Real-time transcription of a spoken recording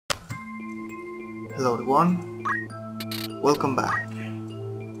Hello everyone, welcome back.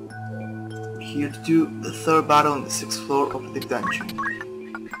 We're here to do the third battle on the 6th floor of the dungeon.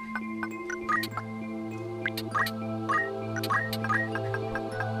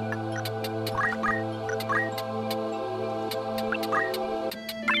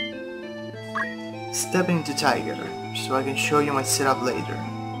 Step into Tiger, so I can show you my setup later.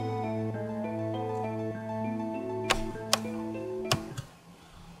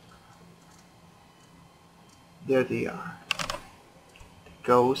 There they are, the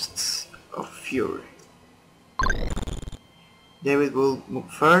Ghosts of Fury. David will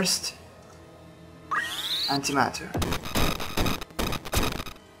move first. Antimatter.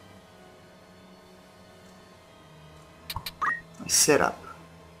 My setup: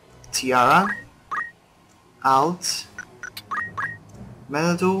 Tiara, Alt,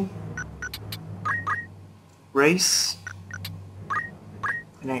 Metal, Race,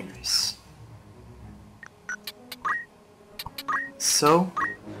 and Iris. So,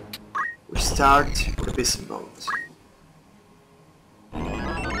 we start with the Bison Bolt.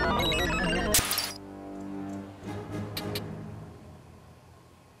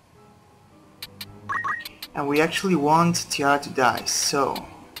 And we actually want Tiara to die, so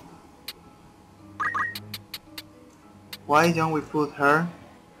why don't we put her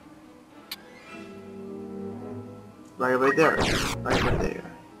right over there? Right over there.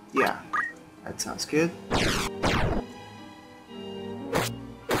 Yeah, that sounds good.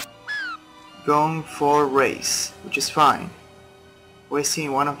 Going for Race, which is fine.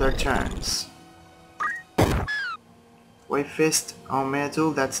 Wasting one of their turns. Wave Fist on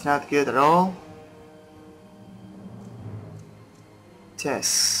Metal, that's not good at all.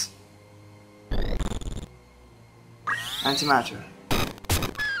 Tess. Antimatter.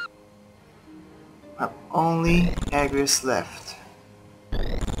 I have only Agrius left.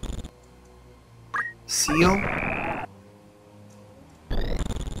 Seal.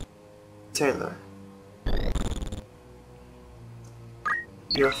 Taylor.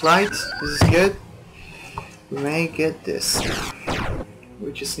 Your flight, this is good. We may get this.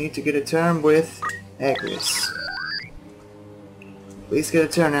 We just need to get a turn with Agrius. Please get a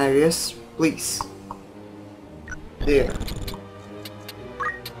turn, Agrius. Please. There.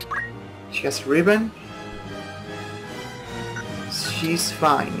 She has a ribbon. She's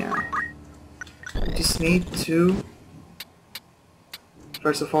fine now. We just need to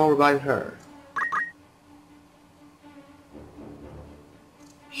first of all revive her.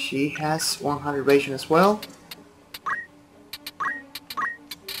 She has 100 ration as well.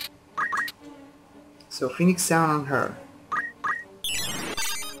 So Phoenix down on her.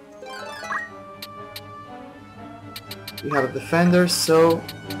 We have a defender, so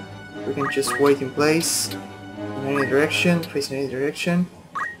we can just wait in place in any direction, face in any direction.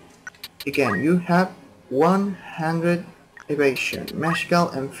 Again, you have 100 evasion, magical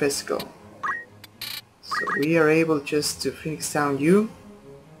and physical. So we are able just to Phoenix down you.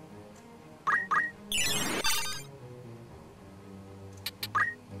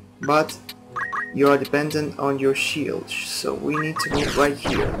 But you are dependent on your shield, so we need to move right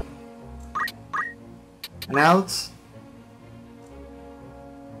here. And out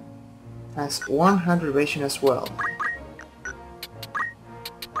has 100 evasion as well.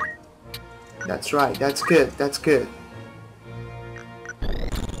 That's right, that's good, that's good.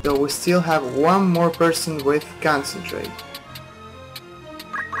 Though we still have one more person with concentrate.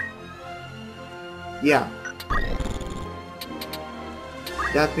 Yeah.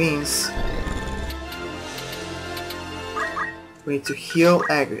 That means we need to heal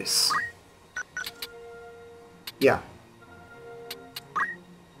Agrius. Yeah.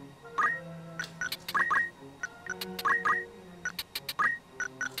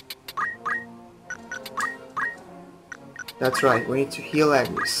 That's right, we need to heal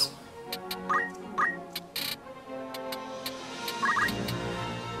Agrius.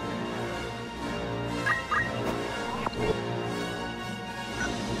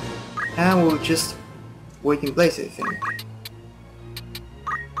 And we'll just wait in place, I think.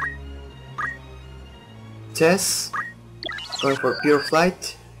 Tess, going for pure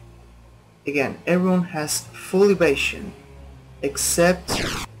flight. Again, everyone has full evasion, except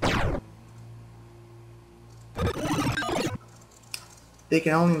they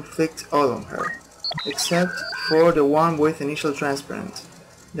can only inflict all on her, except for the one with initial transparent.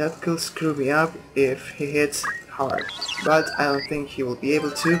 That could screw me up if he hits hard, but I don't think he will be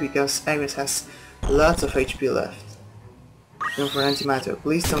able to because Agrius has lots of HP left. Going for antimatter,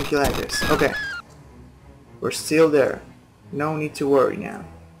 please don't kill Agrius. Okay, we're still there, no need to worry now.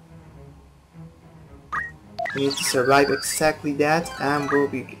 We need to survive exactly that and we'll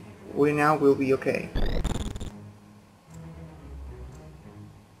be we now will be okay.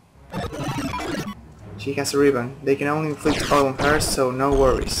 She has a ribbon. They can only inflict oil on her, so no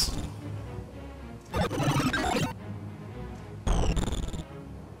worries.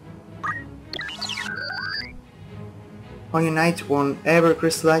 Onion Knight won't ever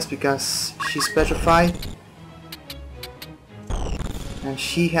crystallize because she's petrified. And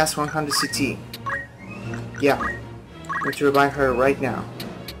she has 100 CT. Yeah, need to revive her right now.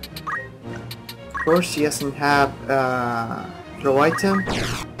 Of course, she doesn't have throw item.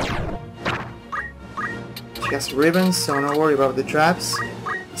 She has ribbons, so no worry about the traps,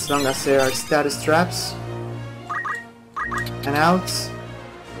 as long as there are status traps. And out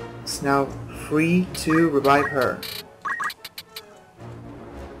is now free to revive her,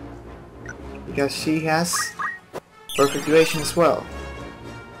 because she has perfect duration as well.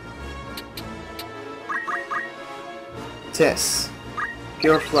 Tess,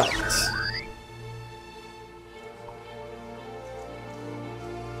 Pure Flight.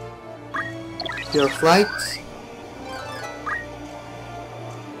 Pure Flight.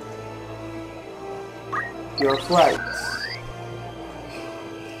 Pure Flight.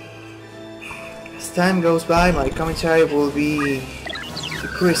 As time goes by, my commentary will be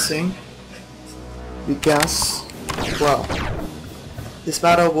decreasing because, well, this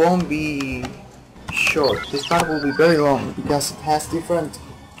battle won't be short. This battle will be very long because it has different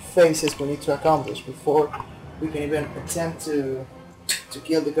phases we need to accomplish before we can even attempt to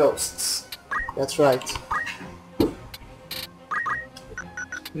kill the ghosts. That's right.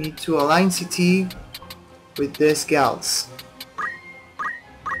 We need to align CT with these gals.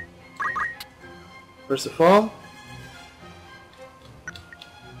 First of all,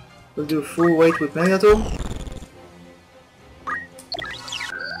 we'll do full weight with Megato.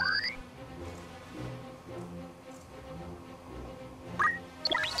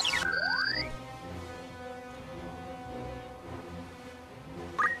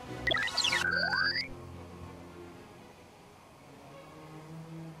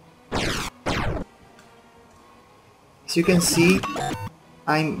 As you can see,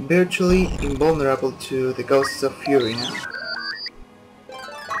 I'm virtually invulnerable to the Ghosts of Fury now.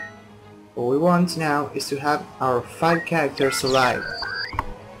 What we want now is to have our 5 characters alive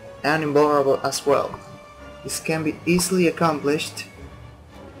and invulnerable as well. This can be easily accomplished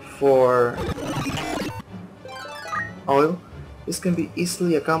for Oil. This can be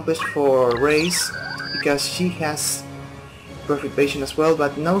easily accomplished for Race because she has perfect vision as well,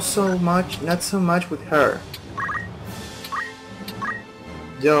 but not so much with her.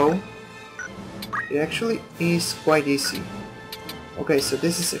 Though it actually is quite easy. Okay, so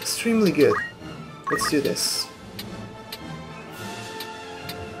this is extremely good. Let's do this.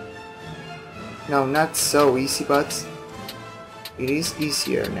 No, not so easy, but it is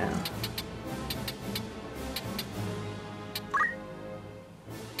easier now.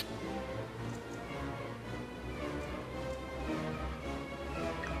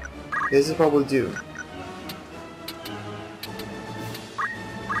 This is what we'll do.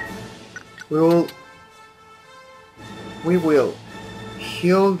 We will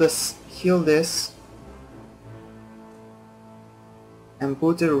heal this and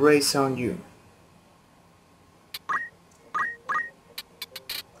put a race on you.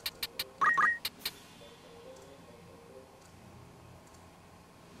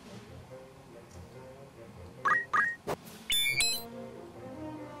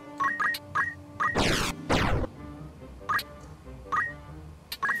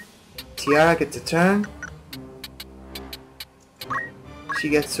 Tiara gets a turn. She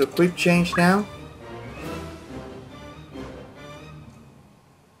gets to equip change now.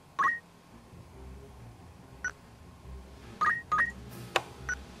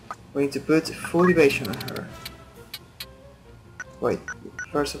 We need to put full evasion on her. Wait,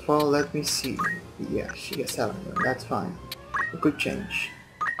 first of all, let me see. Yeah, she gets 7, that's fine. Equip change.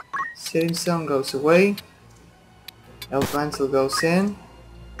 Setting Sun goes away. Elf Mantle goes in.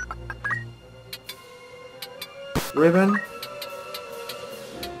 Ribbon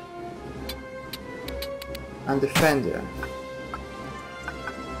and Defender.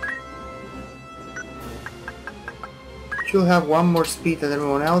 She'll have 1 more speed than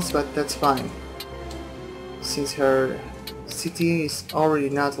everyone else, but that's fine, since her CT is already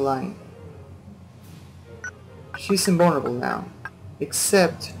not aligned. She's invulnerable now,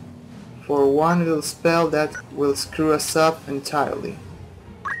 except for one little spell that will screw us up entirely.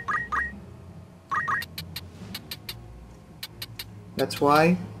 That's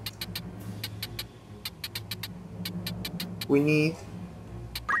why we need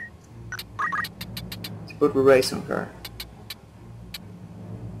to put a race on her.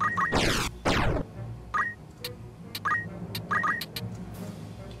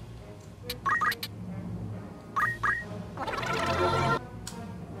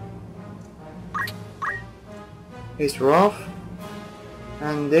 He's rough,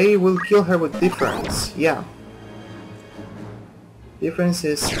 and they will kill her with difference. Yeah. Difference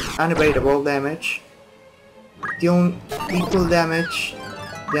is unevadable damage, dealing equal damage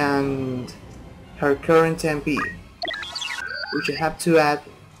than her current MP, which I have to add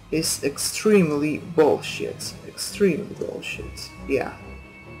is extremely bullshit. Extremely bullshit. Yeah.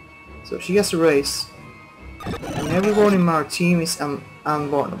 So she has a race, and everyone in our team is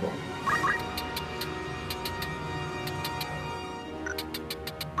unvulnerable.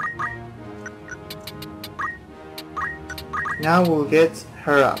 Now we'll get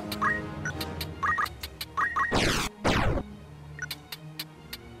her up.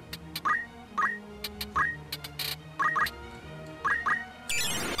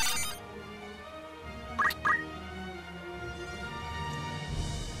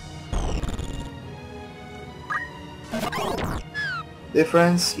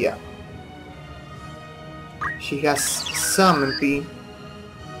 Difference? Yeah. She has some MP.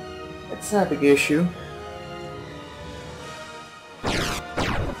 It's not a big issue.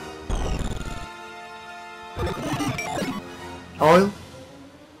 Oil,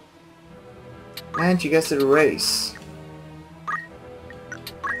 and she gets a race,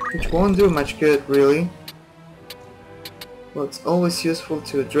 which won't do much good really. Well, it's always useful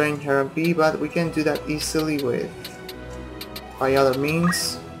to drain her MP, but we can do that easily by other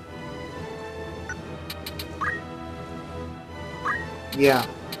means. Yeah.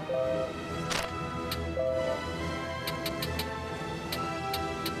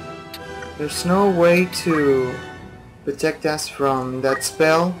 There's no way to protect us from that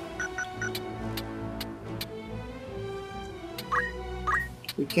spell.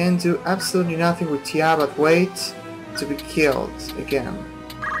 We can do absolutely nothing with Tia but wait to be killed again.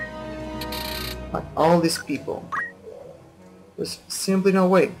 Like all these people. There's simply no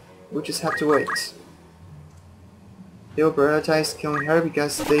way. We just have to wait. They will prioritize killing her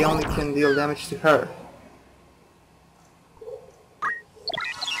because they only can deal damage to her.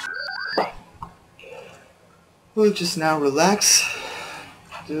 We'll just now relax,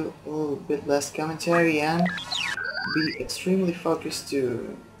 do a little bit less commentary, and be extremely focused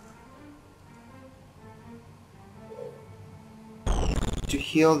to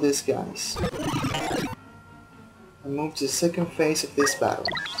heal these guys and move to the second phase of this battle.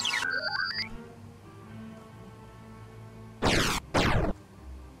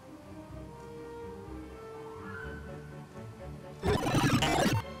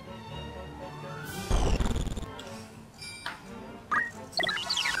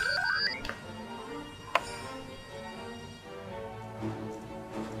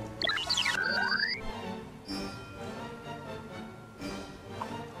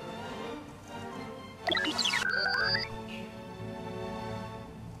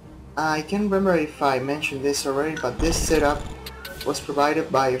 I can't remember if I mentioned this already, but this setup was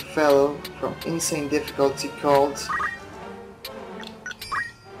provided by a fellow from Insane Difficulty called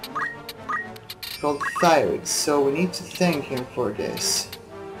Thyroid, so we need to thank him for this.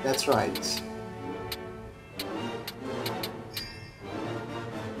 That's right.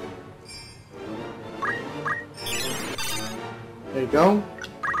 There you go.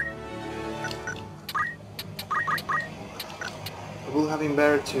 It would have been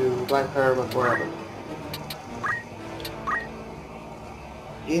better to revive her, but whatever.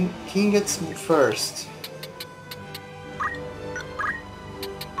 King gets me first.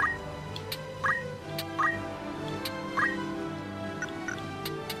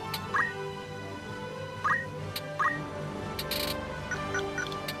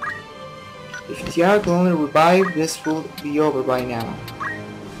 If Tiara can only revive, this will be over by now.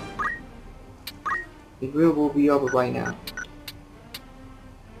 It will be over by now.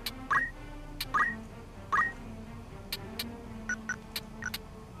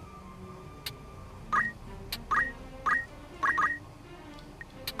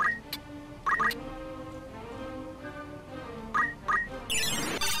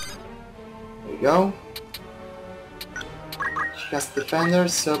 There you go. She has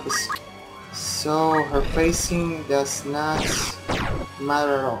defenders, so her facing does not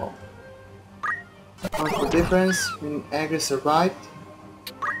matter at all. One for difference, when Agri survived,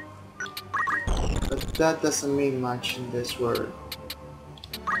 but that doesn't mean much in this world.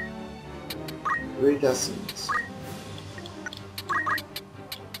 It really doesn't.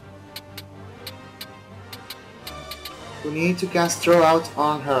 We need to cast Throw Out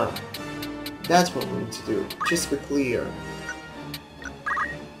on her. That's what we need to do, just to be clear.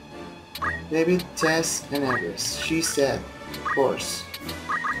 David, Tess, and Everest. She said, of course.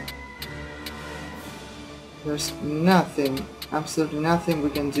 There's nothing, absolutely nothing we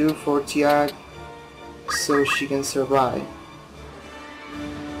can do for Tiara so she can survive.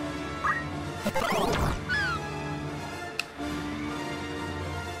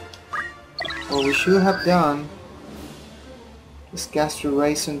 What we should have done is cast a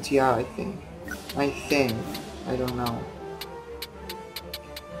race on Tiara, I think. I don't know.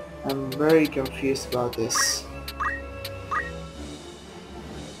 I'm very confused about this.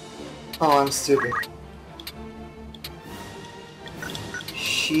 Oh, I'm stupid.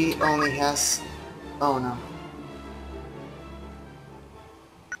 She only has... Oh no.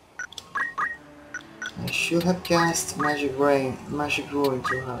 I should have cast Magic Rain, Magic Rule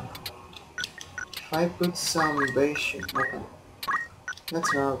into her. If I put some base... Okay.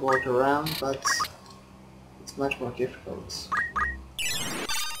 That's not work around, but it's much more difficult.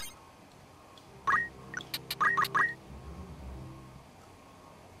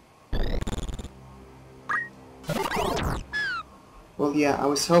 Well, yeah, I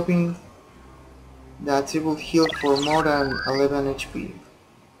was hoping that it will heal for more than 11 HP.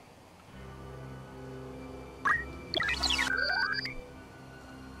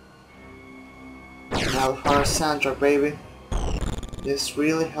 Now for our soundtrack, baby. This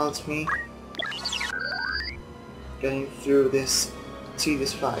really helps me getting through this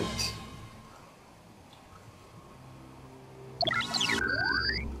tedious fight.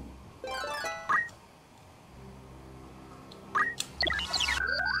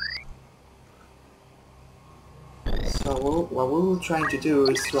 So what we will try to do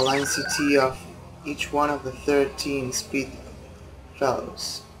is to align CT of each one of the 13 speed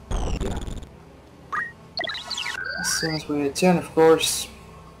fellows. Yeah. As soon as we return, of course.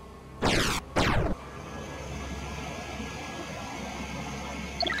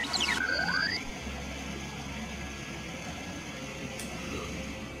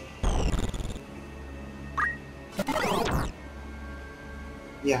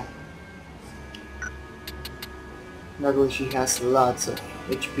 Yeah. Luckily she has lots of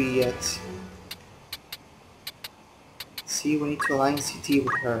HP yet. See, we need to align CT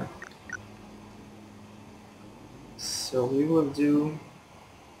with her. So we will do...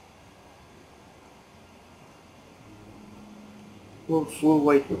 full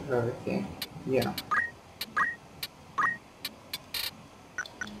weight with her, I think. Yeah.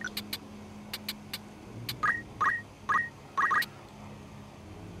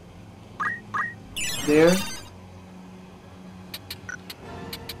 There.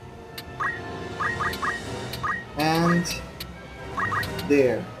 And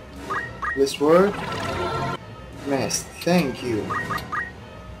there. This work? Missed. Thank you.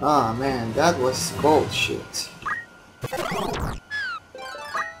 Ah man, that was bullshit.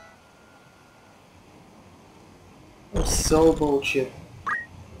 It was so bullshit.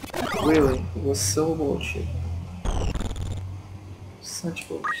 Really, it was so bullshit. Such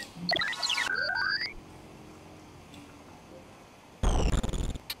bullshit.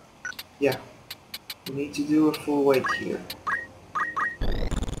 Yeah, we need to do a full weight here.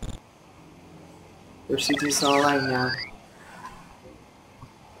 Your cities are aligned now.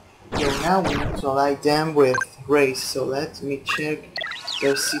 So now we need to align them with race, so let me check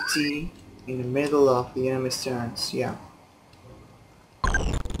their city in the middle of the enemy's turns. Yeah.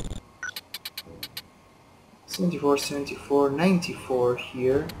 74, 74, 94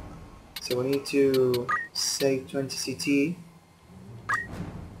 here. So we need to save 20 CT.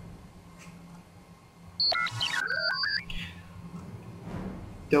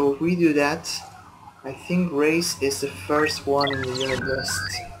 Though if we do that, I think race is the first one in the unit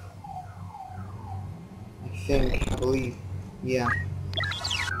list. I believe, yeah.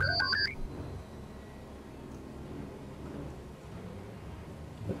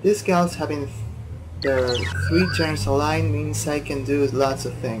 But these scouts having their 3 turns aligned means I can do lots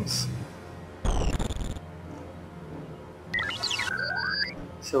of things.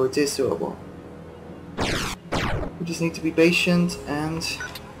 So it is doable. We just need to be patient and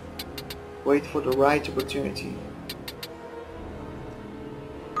wait for the right opportunity.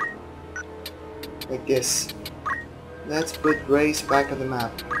 Like this. Let's put race back on the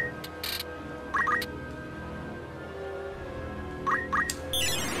map.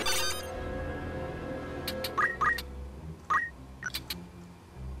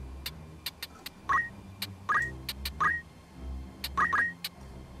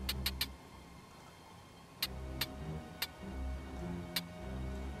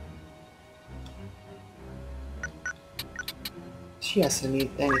 She doesn't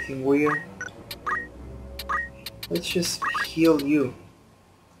need anything weird. Let's just heal you.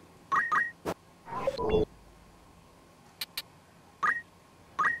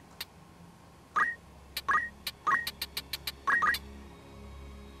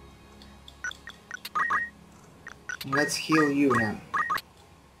 let's heal you now.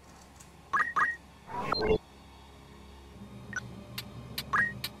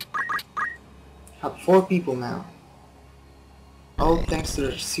 Have 4 people now. All thanks to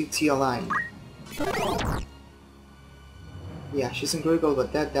the CT line. Yeah, she's incredible,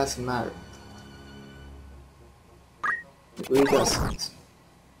 but that doesn't matter. It really doesn't.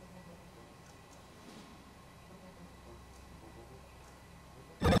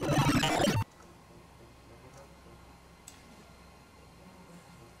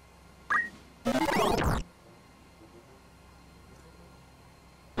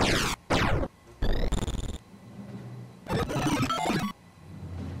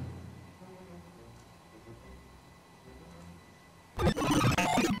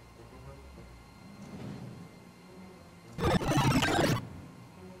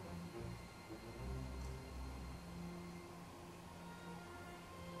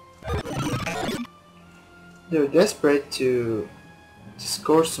 They're desperate to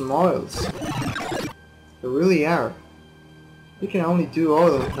score some oils. They really are. They can only do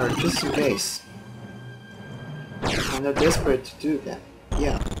oil on her just in case. And they're desperate to do that.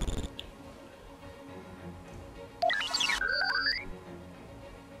 Yeah.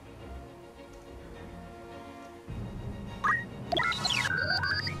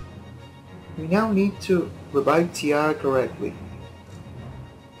 We now need to revive Tiara correctly.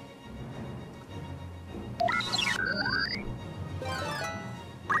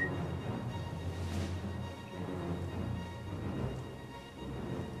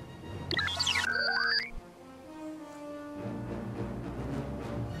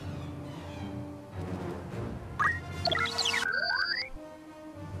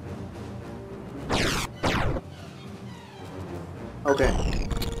 Okay.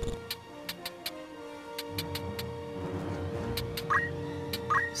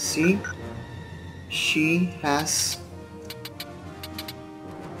 See? She has...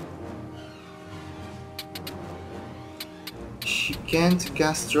 She can't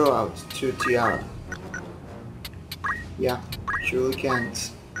cast draw out to Tiara. Yeah, she really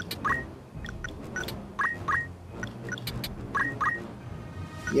can't.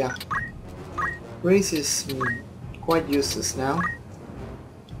 Yeah. Grace is quite useless now.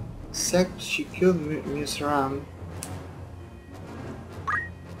 Except she could muse around.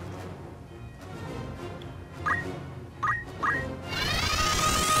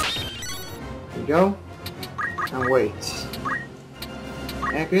 There we go. And wait.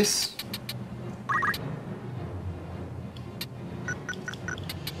 Agus.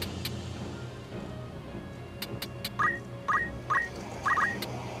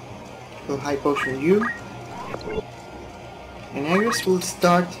 Will high potion you. And Agus will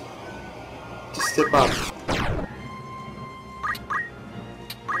start to step up.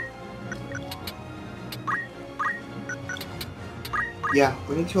 Yeah,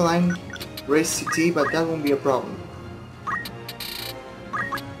 we need to align race CT, but that won't be a problem.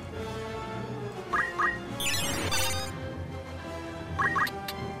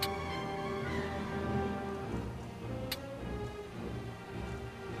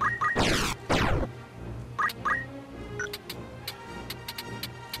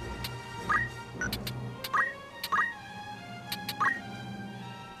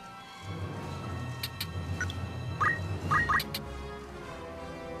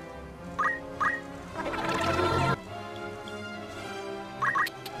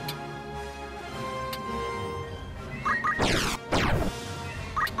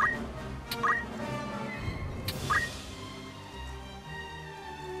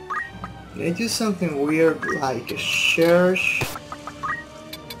 Can I do something weird like a Church,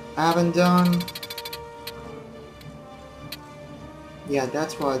 Abandon? Yeah,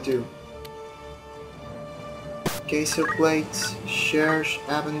 that's what I do. Geyser Plate, Church,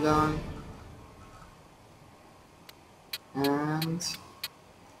 Abandon, and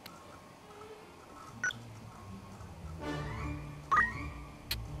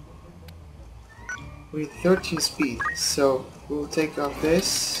with 13 speed, so we'll take off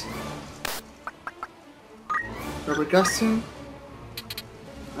this. Rubber Costume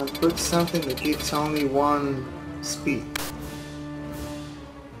and put something that gives only 1 speed. There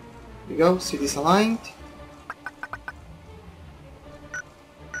we go, cities aligned.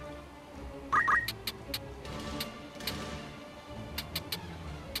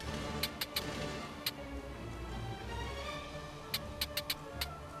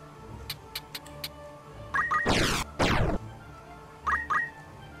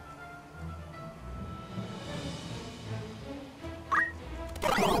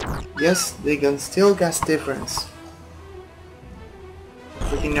 Yes, they can still cast difference.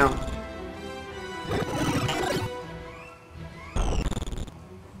 Freaking no.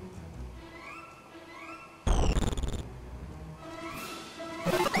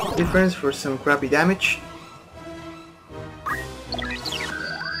 difference for some crappy damage.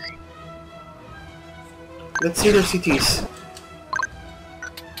 Let's see their CTs.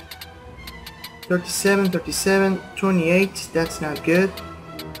 37, 37, 28, that's not good.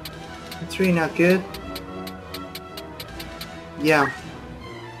 That's really not good. Yeah.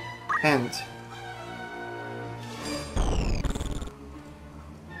 Hand.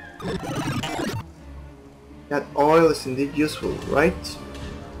 That oil is indeed useful, right?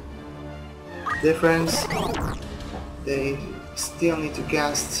 Difference. They still need to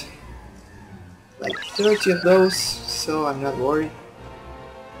cast like 30 of those, so I'm not worried.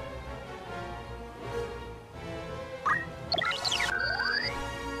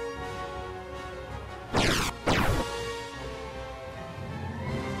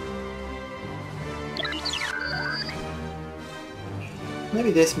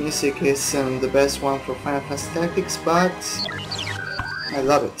 Maybe this music isn't the best one for Final Fantasy Tactics, but I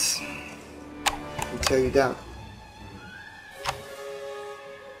love it. I'll tell you that.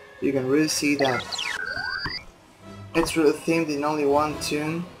 You can really see that it's really themed in only one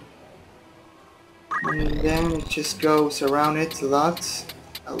tune, and then it just goes around it a lot.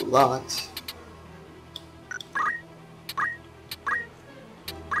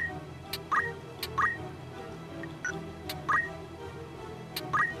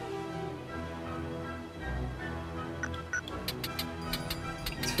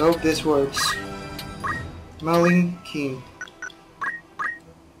 Let's hope this works. Smelling King.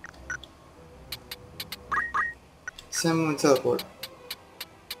 Summon teleport.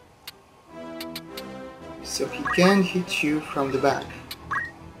 So he can hit you from the back.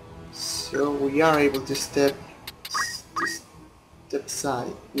 So we are able to step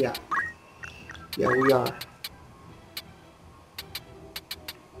aside. Yeah, we are.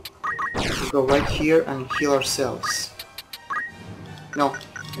 We go right here and heal ourselves. No,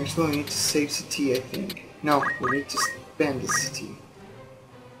 actually we need to save CT, I think. No, we need to spend the CT.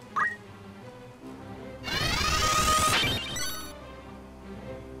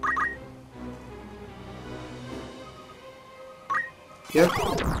 Yep.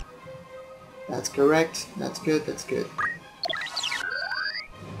 That's correct. That's good, that's good.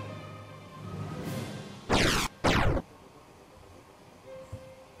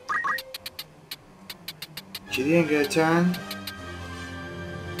 She didn't get a turn.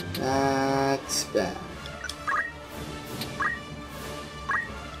 That's bad.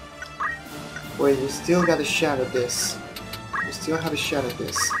 Wait, we still got a shot at this. We still have a shot at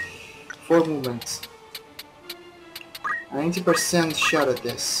this. 4 movements. 90% shot at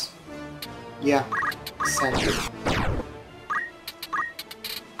this. Yeah, exactly.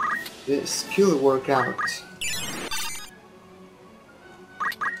 This could work out.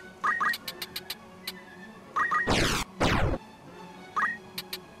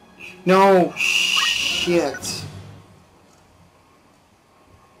 No, shit.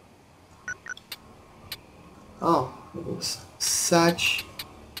 Oh, it was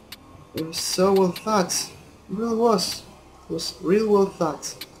so well thought. It really was. It was real well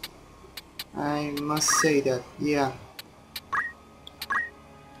thought. I must say that, yeah.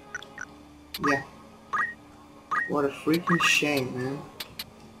 Yeah. What a freaking shame, man.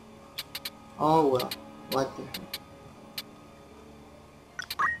 Oh well, what the heck.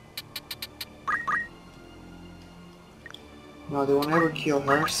 No, they won't ever kill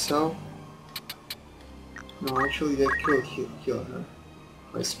her, so... No, actually they could kill her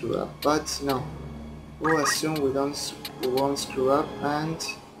if I screw up, but no. We'll assume we won't screw up and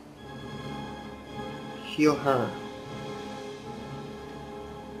heal her.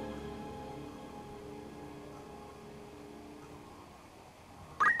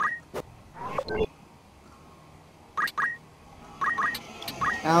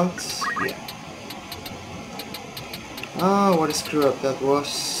 Out, yeah. Oh, what a screw up that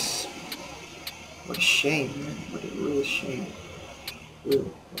was. What a shame, man. What a real shame. Really,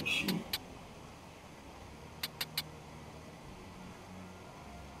 what a shame.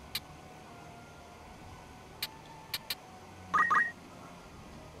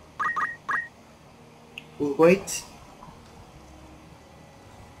 We'll wait.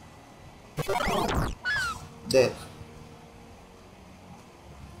 Dead.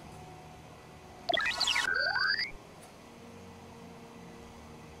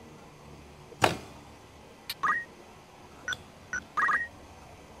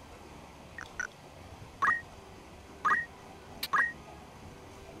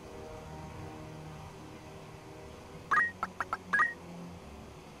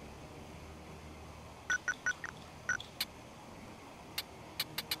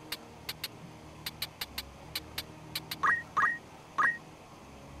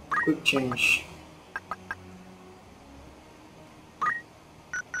 Quick change.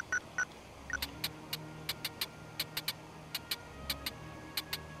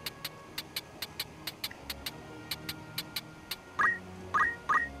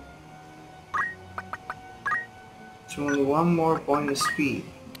 So only one more point of speed.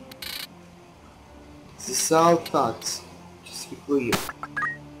 This is all thoughts, just to be clear.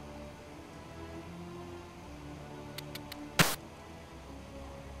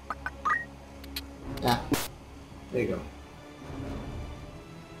 Yeah, there you go.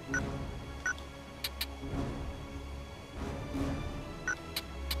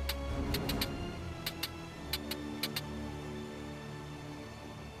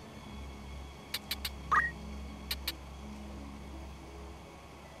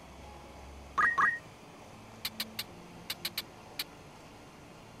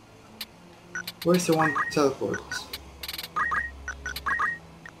 Where's the one teleport?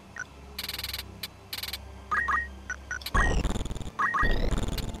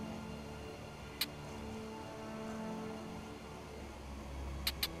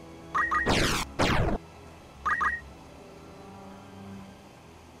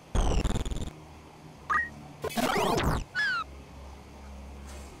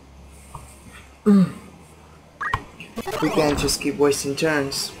 We can't just keep wasting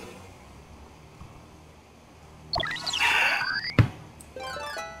turns.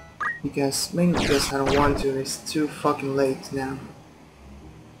 Mainly because I don't want to, it's too fucking late now.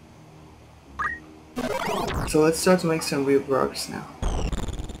 So let's start to make some real progress now.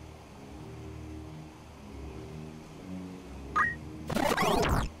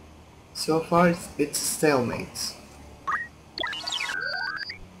 So far it's a stalemate.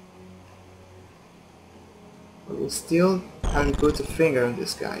 But we still haven't put a finger on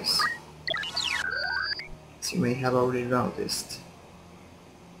this, guys. As you may have already noticed.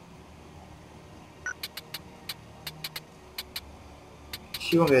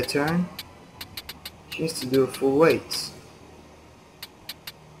 She won't get a turn. She needs to do a full weight.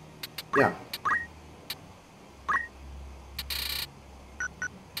 Yeah.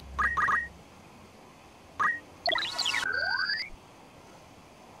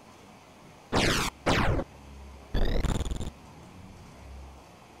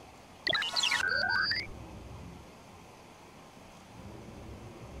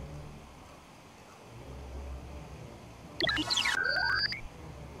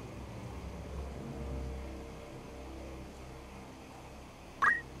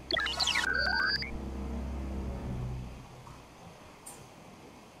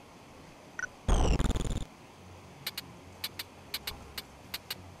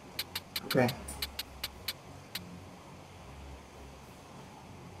 Okay.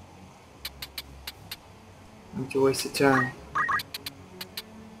 I'm to waste a turn.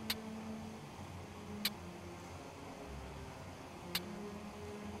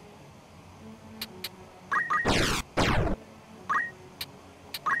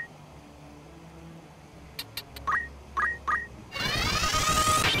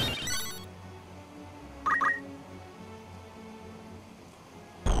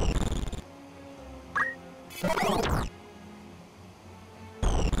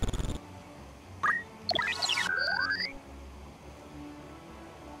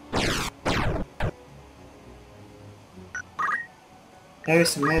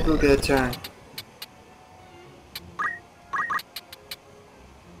 Here's a minute, we'll get a turn.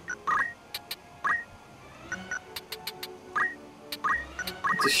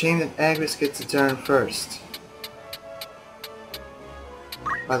 It's a shame that Agnes gets a turn first.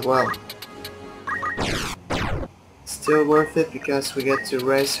 But well, it's still worth it because we get to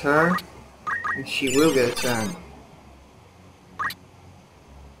raise her and she will get a turn.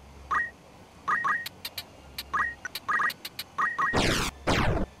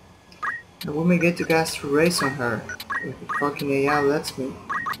 And we may get to cast a race on her if the fucking AI allows me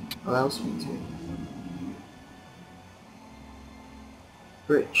to.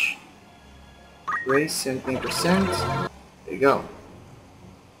 Bridge. Raise 17%. There you go.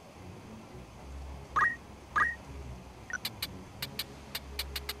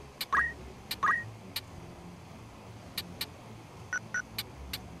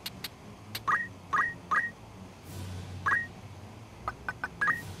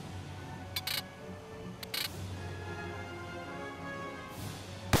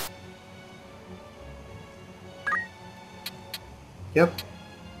 Yep.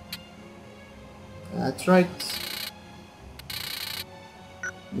 That's right.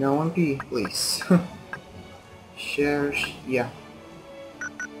 No 1P, please. Shares, yeah.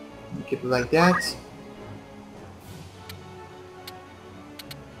 Keep it like that.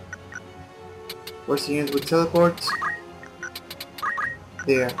 Where's the unit with teleport?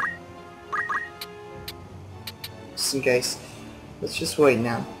 There. Just in case. Let's just wait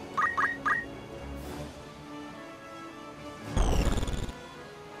now.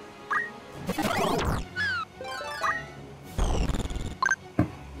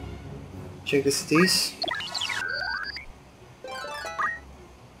 Check the cities.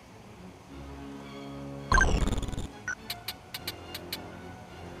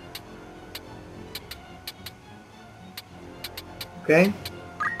 Okay,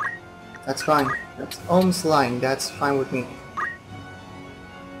 that's fine. That's almost lying. That's fine with me.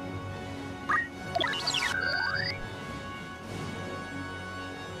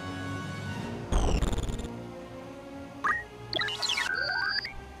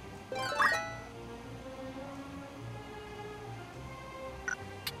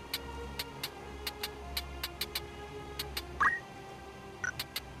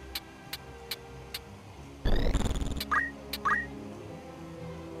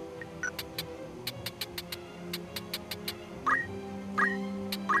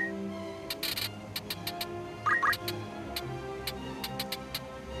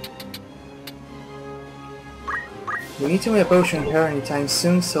 We need to make a potion here anytime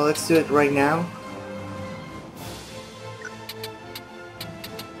soon, so let's do it right now.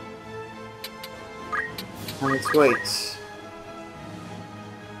 And let's wait.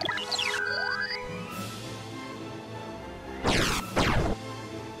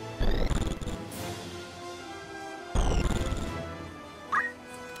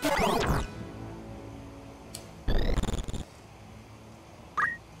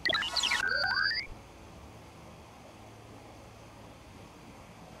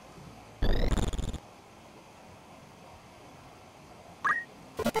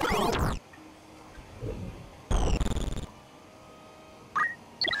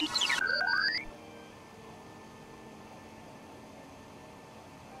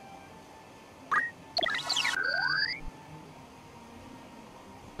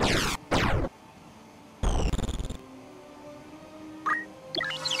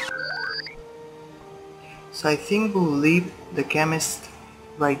 So I think we'll leave the chemist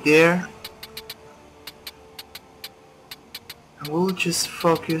right there, and we'll just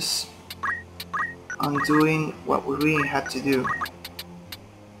focus on doing what we really have to do.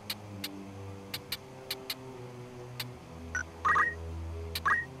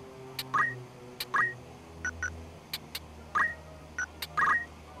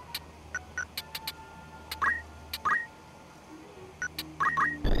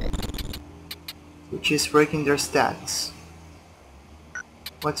 Which is breaking their stats.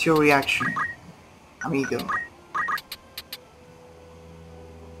 What's your reaction, amigo?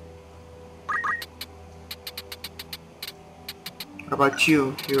 What about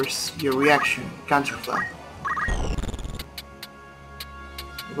you? Your reaction, Counterfly.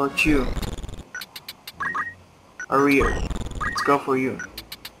 What about you? Ariel, let's go for you.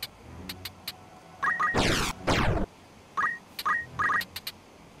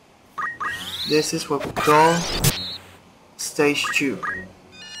 This is what we call Stage 2.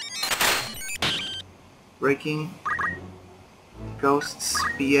 Breaking Ghost's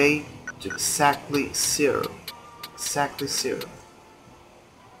PA to exactly 0. Exactly 0.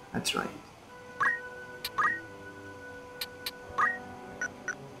 That's right.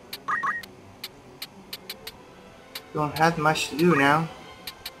 Don't have much to do now.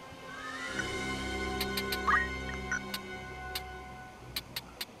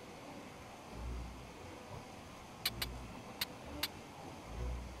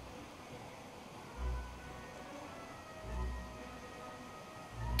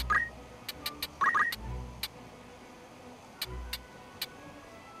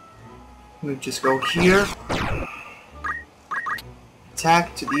 We just go here,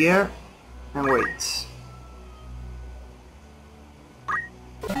 attack to the air, and wait.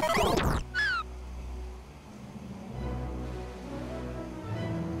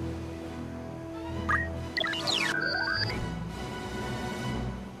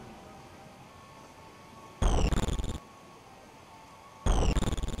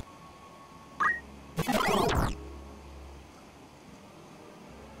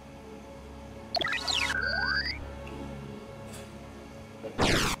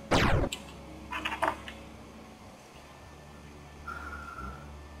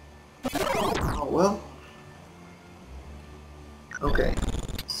 Well, okay,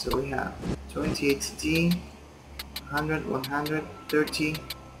 so we have 28 CT, 100, 100, 30.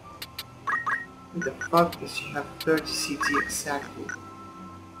 What the fuck does she have 30 CT exactly?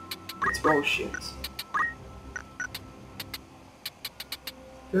 It's bullshit.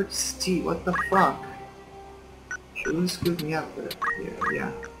 30 CT, what the fuck? She really screwed me up here,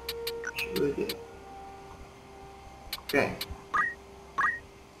 yeah. She really did. Okay.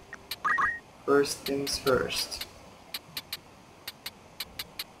 First things first.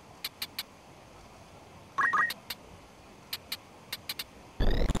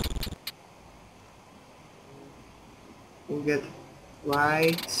 We'll get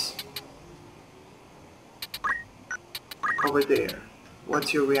right over there.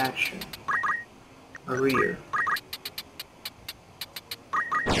 What's your reaction? A rear.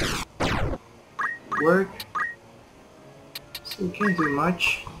 Work. So we can't do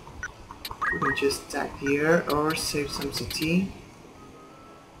much. We can just attack here or save some CT.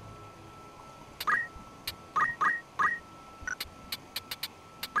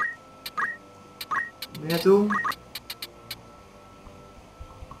 Middle.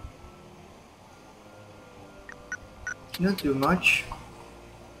 Not do much.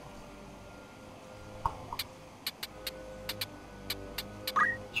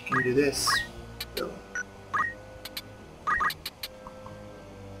 You can do this though.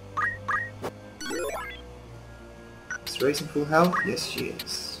 Is Race in full health? Yes, she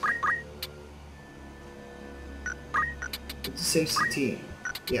is. It's a safe CT.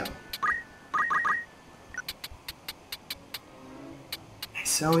 Yeah.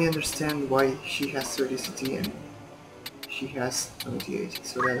 So we understand why she has 30 CT and she has 28,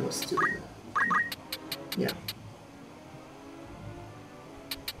 so that was stupid. Yeah.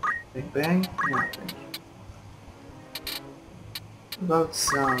 Bang bang? Nothing. About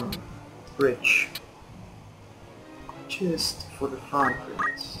some bridge. Just for the fun of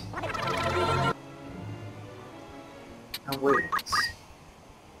it. And wait.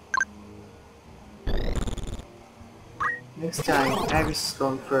 Next time, Agus is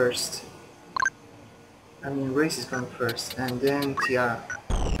going first. I mean, Race is going first, and then Tiara.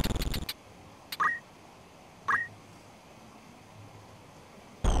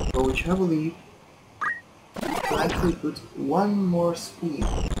 For which I believe will actually put one more speed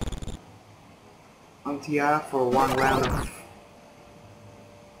on Tiara for one round of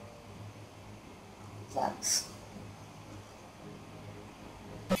attacks.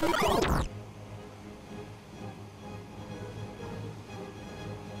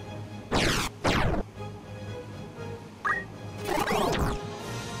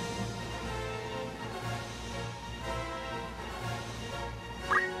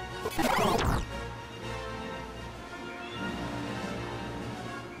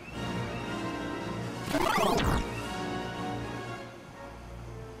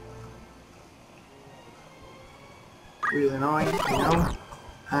 Really annoying, you know,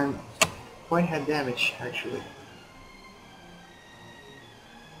 and quite had damage actually.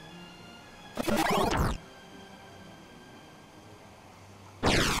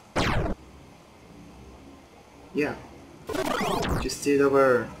 Yeah, just did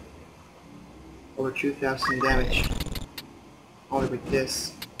over 2000 damage only with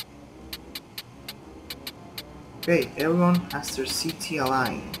this. Okay, everyone has their CT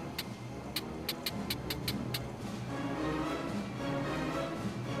aligned.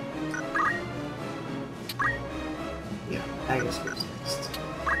 Yeah, Agus goes next.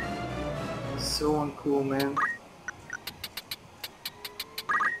 So uncool, man.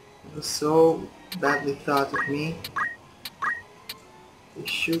 It was so badly thought of me. It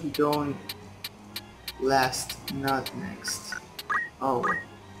should be going last, not next. Oh.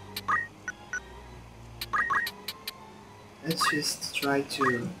 Let's just try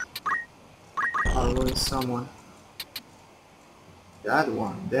to avoid someone. That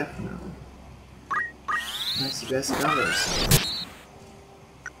one, definitely. That's the best colors.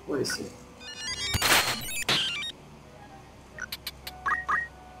 What is it?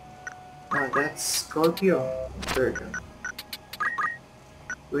 Ah, that's Scorpio. Virgo.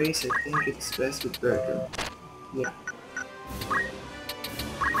 Race, I think it's best with Virgo. Yeah.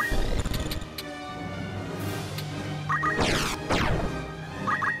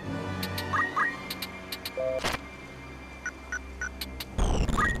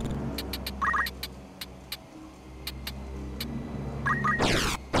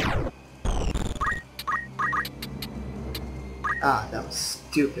 Ah, that was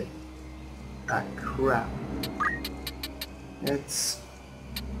stupid. Ah, crap. Let's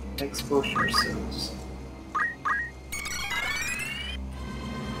expose ourselves.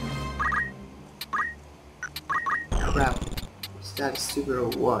 Crap. Is that stupid or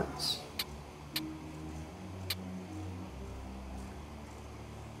what?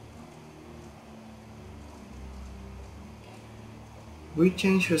 We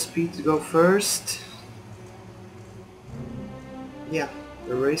change her speed to go first. Yeah,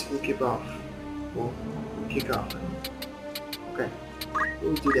 the race will kick off. Will kick off. Okay,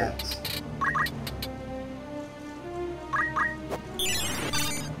 we'll do that.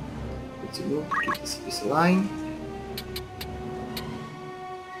 Need to move, keep this piece aligned.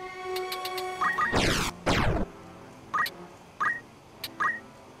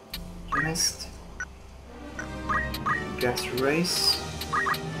 Chemist. Gas race.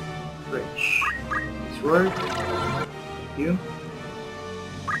 Bridge. Nice work. Thank you.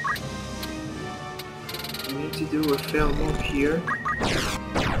 We need to do a fail move here.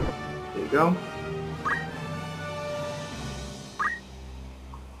 There you go.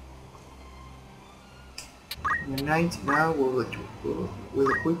 Unite now with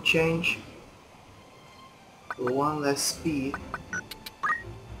a quick change for one less speed.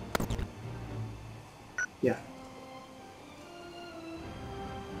 Yeah.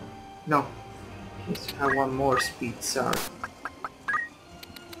 No. Needs to have one more speed, sorry.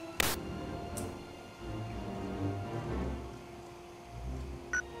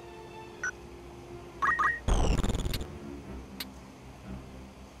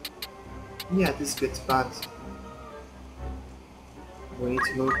 Yeah, this is a good spot. We need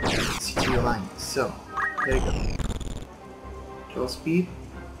to move the CT line. So, there you go. Control speed.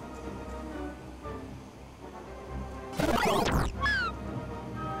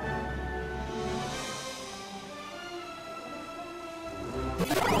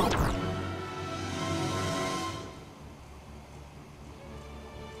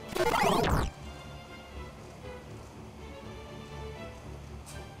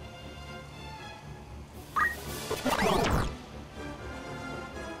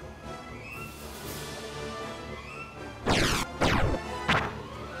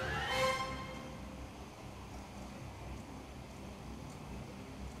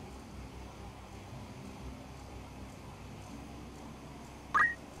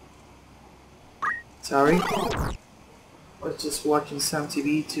 Sorry, I was just watching some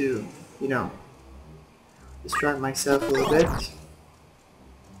TV to, you know, distract myself a little bit.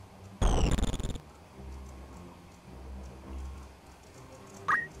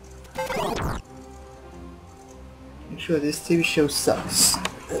 Make sure this TV show sucks.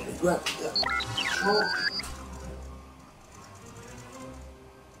 Let me grab the control.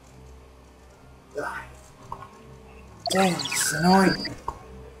 Dang, it's annoying.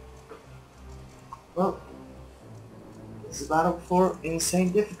 Well, this is battle for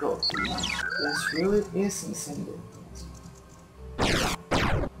insane difficulty. This really is insane difficulty.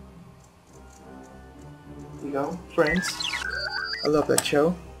 Here we go, Friends. I love that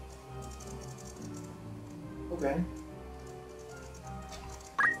show. Okay.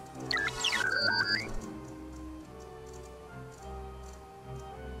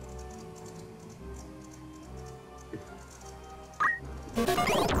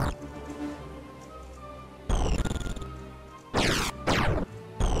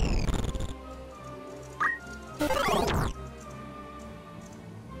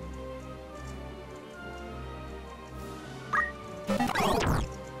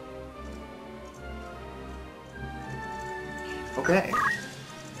 Okay.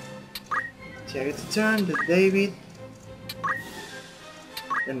 Check it to turn, the David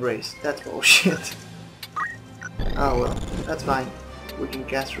and race. That's bullshit. Oh well, that's fine. We can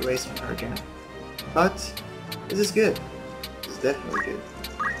cast a race on her again. But this is good. This is definitely good.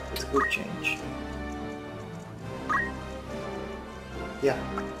 It's a good change. Yeah.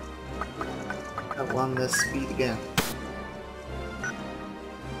 Have one less speed again.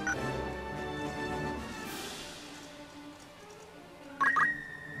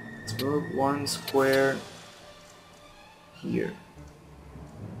 Move one square here.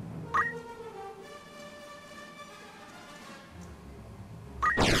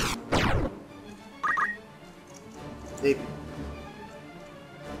 Maybe.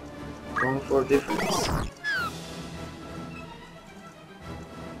 Going for difference.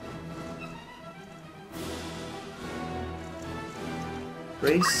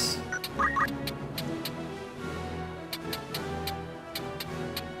 Race.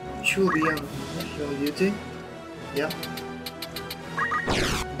 Should be on national duty. Yeah.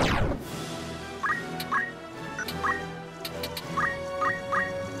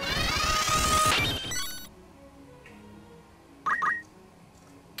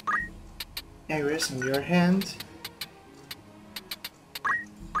 Iris in your hand.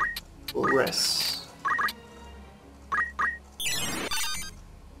 Full rest.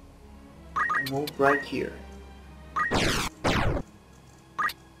 Move right here.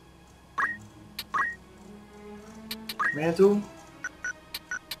 Metal.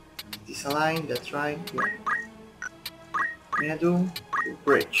 Disalign, that's right. Yeah. Metal. the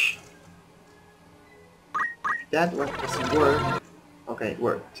bridge. If that one doesn't work, okay, it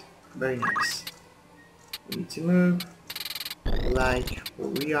worked. Very nice. We need to move like where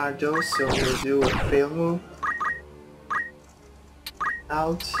we are though, so we'll do a fail move.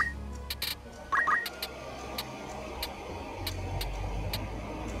 Out.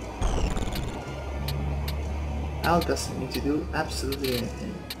 Al doesn't need to do absolutely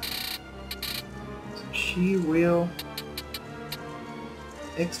anything. So she will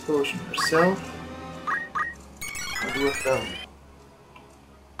explosion herself and do a fail.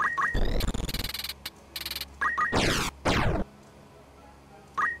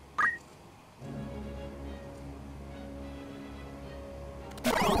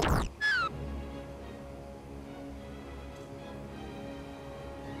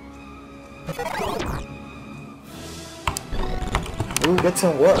 We'll get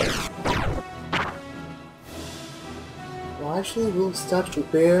some work. Well, actually, we'll start to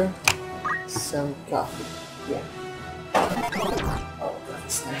prepare some coffee. Yeah. Oh,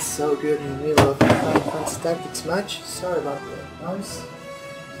 that's so good in the middle of the Hart-Hunt tactics match. Sorry about the noise.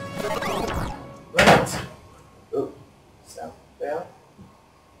 Right. Oh, sound fail.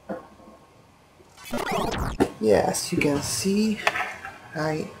 Yeah, as you can see,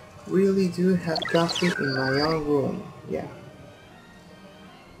 I really do have coffee in my own room. Yeah.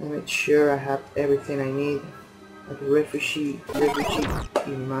 I made sure I have everything I need like a refugee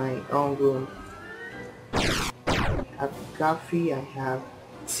in my own room. I have coffee, I have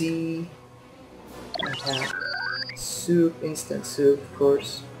tea, I have soup, instant soup of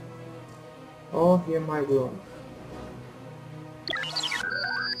course, all here in my room.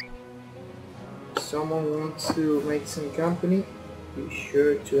 If someone wants to make some company, be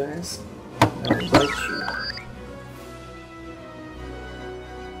sure to ask, I'll invite you.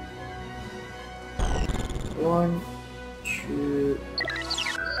 One, two,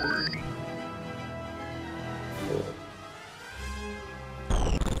 three, 4,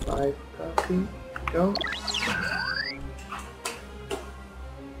 5 coffee. Go.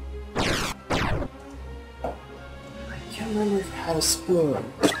 I can't remember if I had a spoon.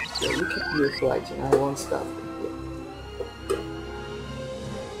 Yeah, look at beautiful lighting. I won't stop it.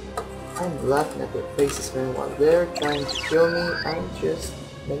 I'm laughing at their faces man while they're trying to kill me. I'm just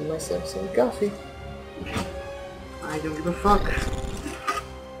making myself some coffee. I don't give a fuck.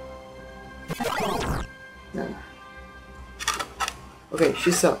 No. Okay,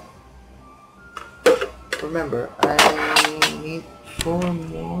 she's up. Remember, I need 4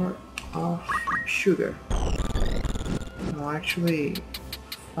 more of sugar. No, actually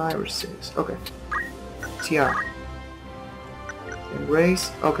 5 or 6. Okay. TR.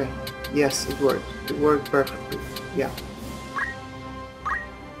 Erase. Okay. Yes, it worked. It worked perfectly. Yeah.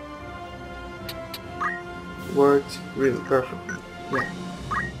 Worked really perfectly. Yeah.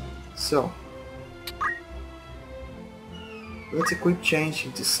 So let's quick change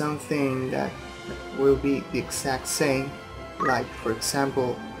into something that will be the exact same, like for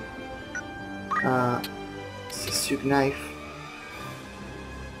example Sasuke knife.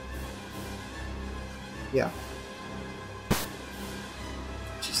 Yeah.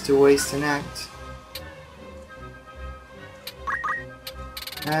 Just to waste an act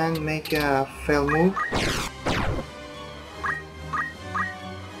and make a fail move.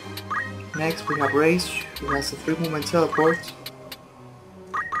 Next we have Race, who has a 3 movement teleport.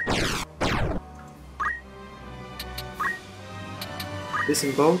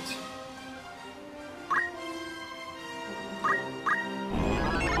 Listen boat.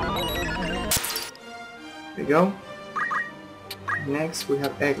 There we go. Next we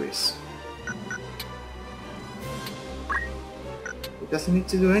have Egris. It doesn't need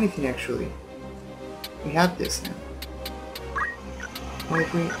to do anything actually. We have this now. Only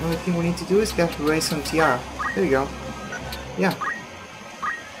thing we need to do is get Race on TR. There you go. Yeah.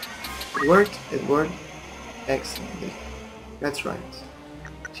 It worked. It worked excellently. That's right.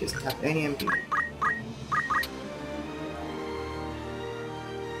 She doesn't have any MP.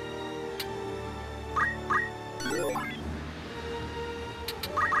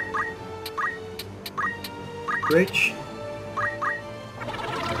 Bridge.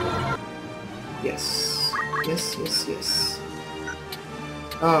 Yes. Yes, yes, yes.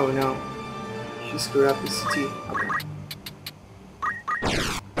 Oh no. She screwed up the CT. Okay.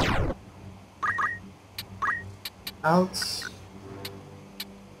 Out.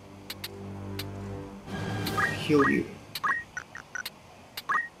 Heal you.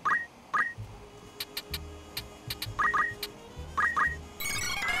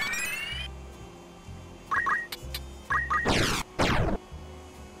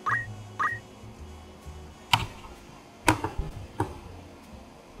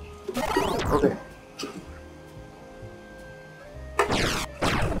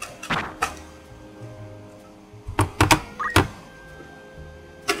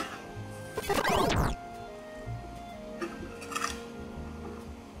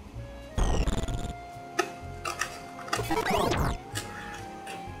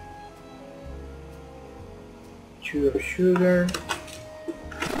 Two of sugar,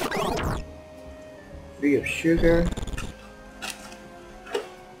 3 of sugar,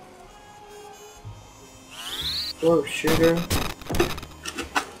 4 of sugar,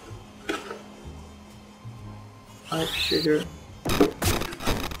 5 sugar.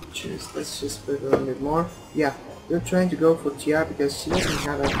 Let's just put a little bit more. Yeah, we're trying to go for TR because she doesn't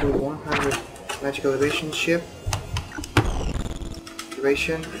have a full 100 magical evasion ship.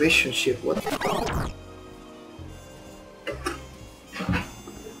 Evasion ship, what the fuck?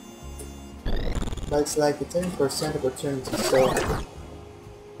 But it's like a 10% opportunity, so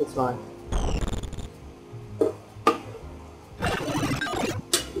it's fine.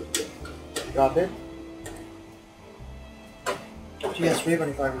 Got it. She has ribbon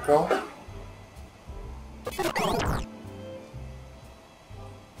if I recall.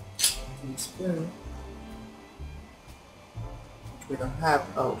 Spoon. We don't have.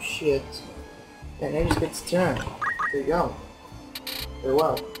 Oh shit. And then just gets turn. There you go. Very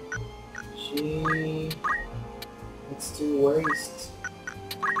well. She needs to waste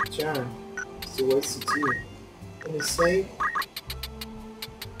turn. Needs to waste the tea. Can you save?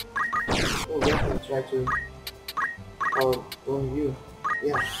 Oh, definitely try to. Oh, going you.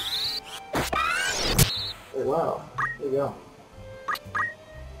 Yeah. Very well. There you go.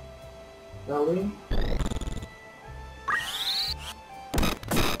 Darling.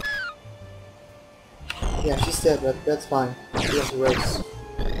 Yeah, she's dead, but that's fine. She has a race.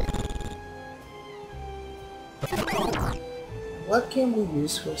 What can we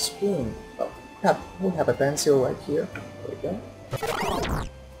use for a spoon? Oh, we have a pencil right here. There we go.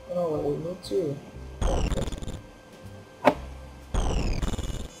 Oh, and we need to.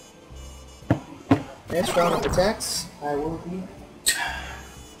 Next round of attacks, I will be.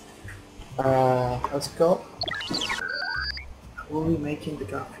 What's it called? We'll be making the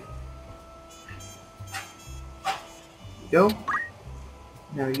coffee. Go.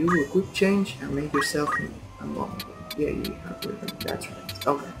 Now you will quick change and make yourself unlockable. Yeah, you have ribbon. That's right.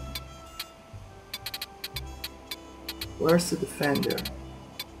 Okay. Where's the defender?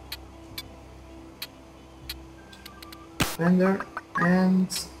 Defender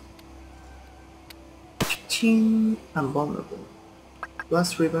and ching, invulnerable.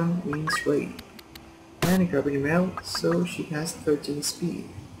 Plus ribbon means raid. And a gravity mail, so she has 13 speed.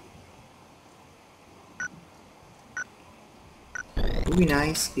 It would be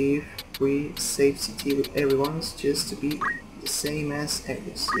nice if we save CT with everyone's just to be the same as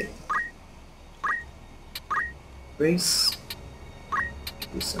Aegis, yeah. Race.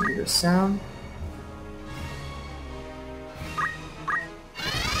 Do some weird sound.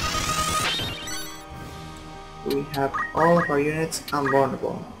 We have all of our units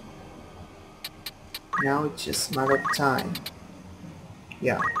invulnerable. Now it's just a matter of time.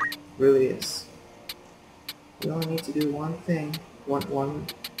 Yeah, really is. We only need to do one thing. One.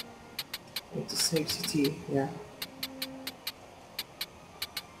 Need to save CT, yeah.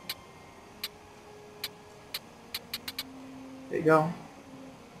 There you go.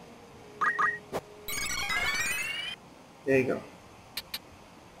 There you go.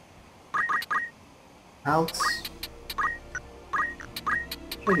 Out.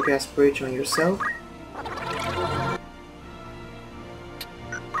 Try to cast Bridge on yourself.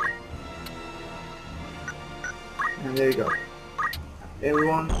 And there you go.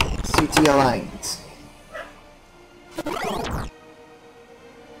 Everyone, CT aligned.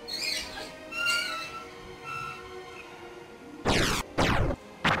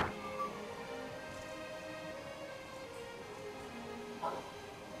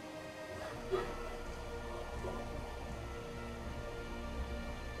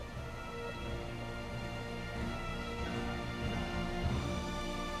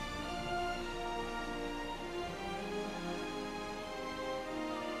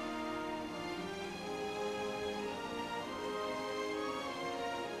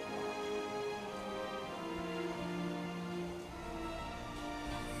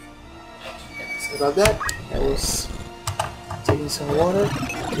 About that, I was taking some water.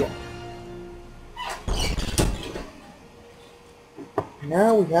 Yeah.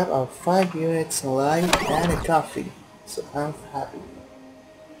 Now we have our 5 units alive and a coffee, so I'm happy.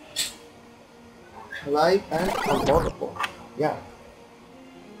 Alive and invulnerable. Yeah.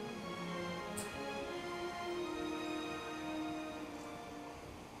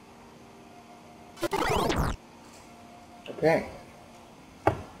 Okay.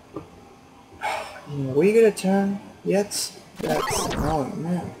 We get a turn yet? That's annoying,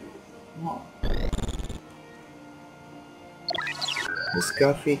 man. Oh. This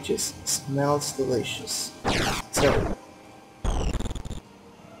coffee just smells delicious. So,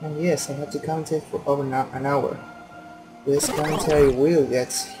 and yes, I had to commentate for over an hour. This commentary will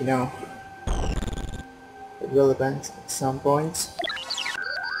get, relevant at some point.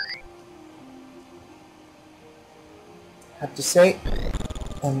 I have to say,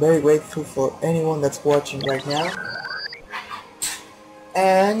 I'm very grateful for anyone that's watching right now.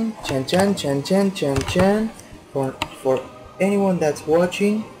 And for anyone that's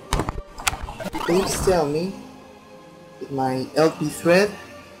watching, please tell me with my LP thread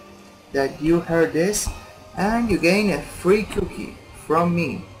that you heard this and you gain a free cookie from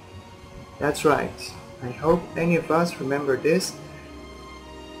me. That's right. I hope any of us remember this.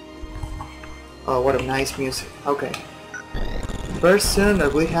 Oh, what a nice music. Okay. First turn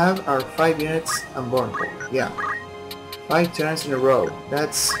that we have are 5 units unburnable. Yeah. 5 turns in a row.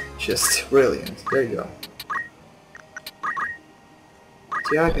 That's just brilliant. There you go.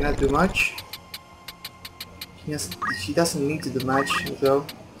 Tiara cannot do much. She doesn't need to do much though.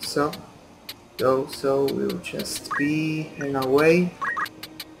 So we'll just be heading our way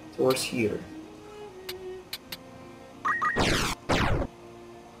towards here.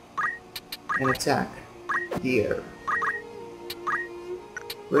 And attack the air.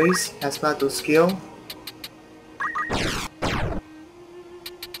 Grace has battle skill.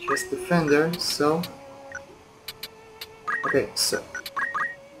 Just defender, so okay, so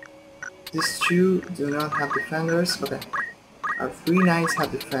these two do not have defenders. Okay, our 3 knights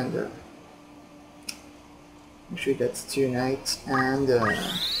have defender. Actually, that's 2 knights and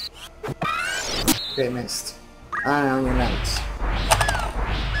okay, missed. And on your knights.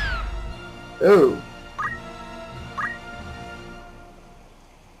 Oh,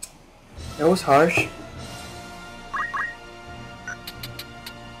 that was harsh.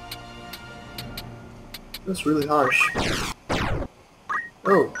 It was really harsh.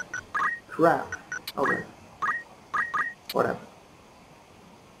 Oh, crap. Okay. Whatever.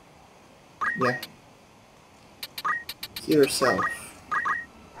 Yeah. See yourself.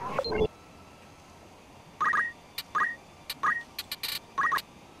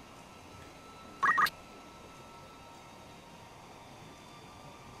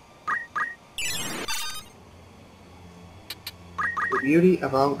 The beauty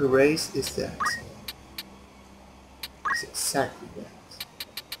about the race is that it's exactly that.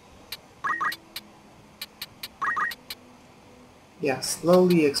 Yeah,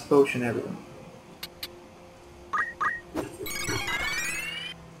 slowly explosion everyone.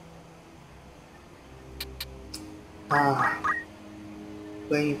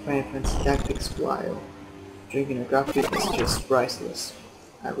 Playing Final Fantasy Tactics while drinking a coffee is just priceless.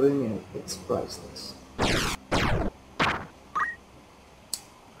 I really mean it, it's priceless.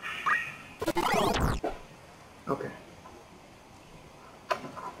 Okay.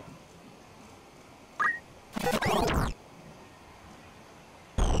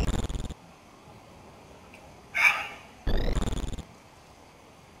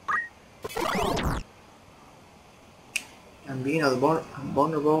 And being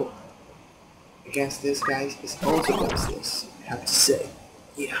vulnerable against these guys is also priceless, I have to say.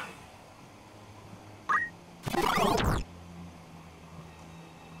 Yeah.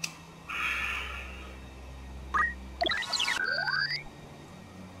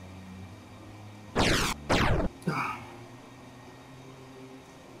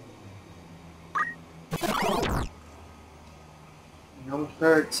 No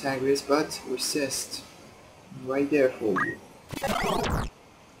hurt, Sagris, but resist. I'm right there for you.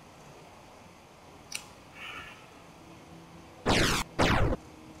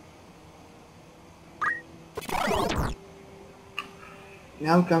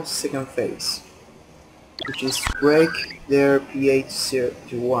 Now comes the second phase, which is to break their PA to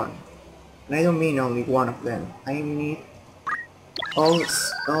 1. And I don't mean only one of them, I need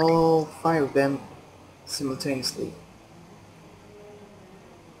all 5 of them simultaneously.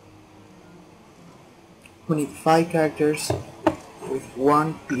 We need 5 characters with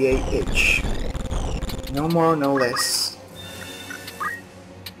 1 PA each. No more, no less.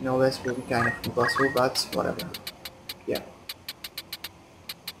 No less will be kind of impossible, but whatever. Yeah.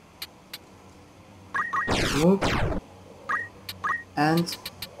 Move and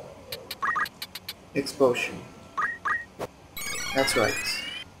explosion. That's right.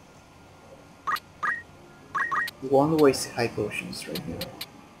 You won't waste high potions right here.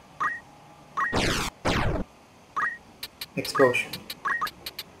 Explosion.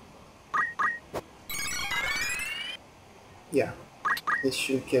 Yeah, this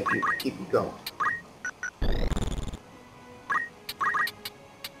should keep you going.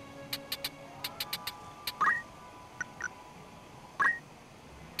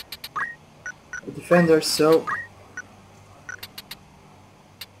 defender, so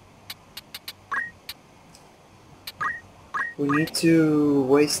we need to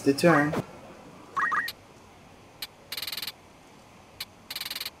waste the turn.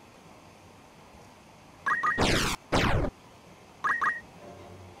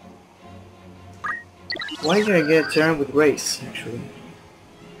 Why did I get a turn with race, actually?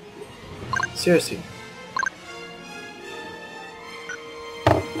 Seriously.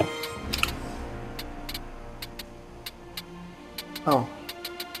 Oh.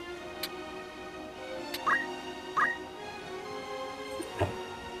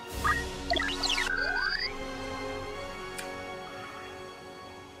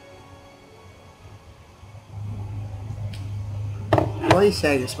 Why is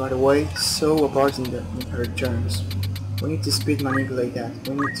Agnes, by the way, so apart in her turns? We need to speed manipulate that.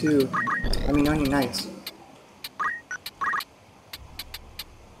 We need to... I mean, only knights.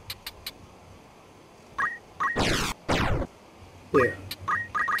 There.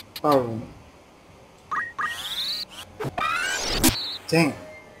 Power room. Dang.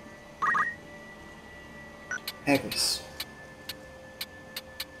 Agnes.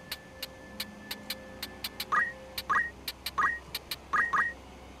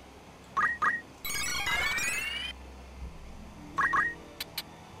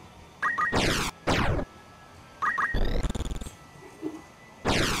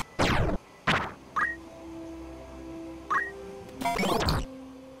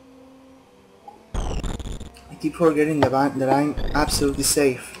 I keep forgetting that I'm absolutely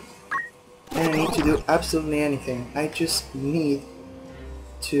safe. I don't need to do absolutely anything. I just need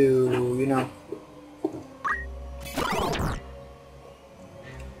to, you know...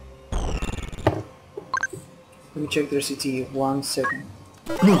 Let me check their CT 1 second.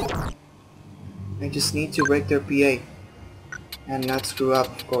 I just need to break their PA. And not screw up,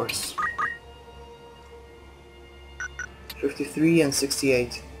 of course. 53 and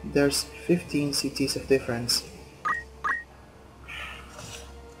 68. There's 15 CTs of difference.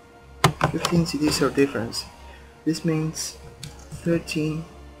 15 CTs of difference. This means 13...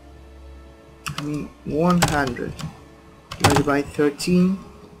 I mean 100 divided by 13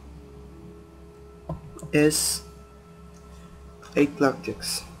 is 8 block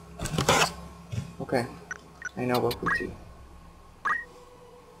ticks. Okay, I know what we'll do.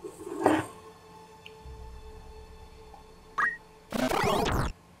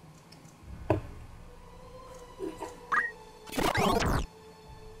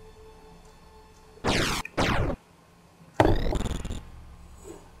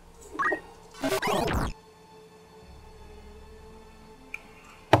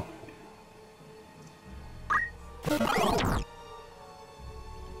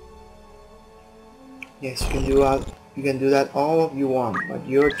 Yes, you can do that all you want, but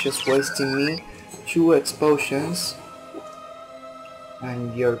you're just wasting me 2 explosions,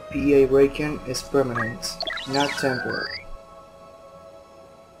 and your PA breaking is permanent, not temporary.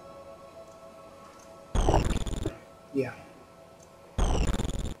 Yeah.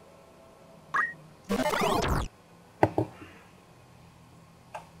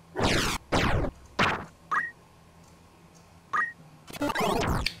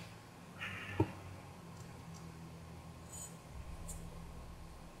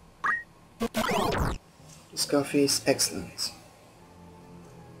 This coffee is excellent.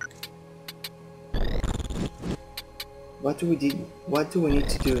 What do we need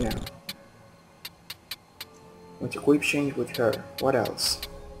to do now? Want to quick change with her. What else?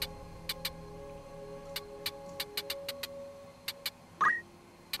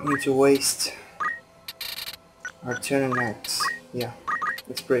 We need to waste our turn and axe. Yeah,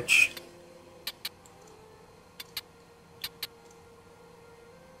 let's bridge.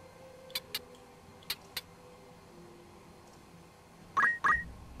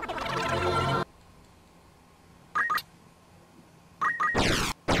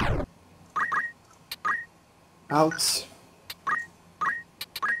 Out.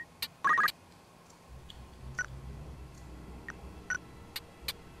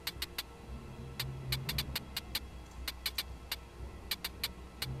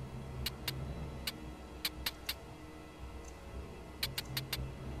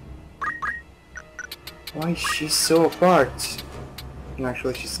 Why is she so apart? No,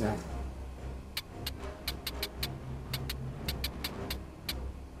 actually she's not.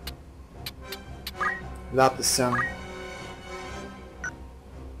 Love the sun.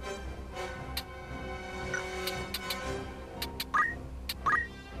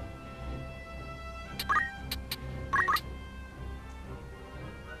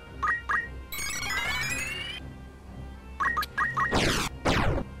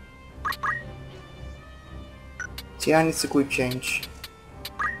 TR needs a quick change.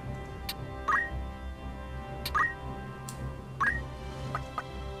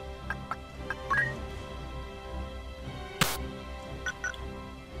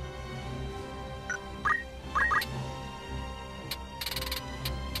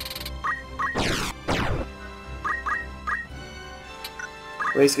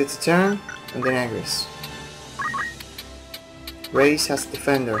 Race gets a turn, and then Agris. Race has a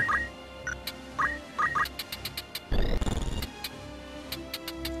defender.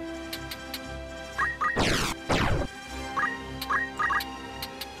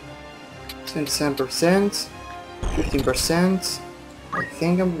 %, 15%. I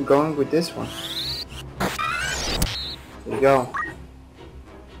think I'm going with this one. There you go.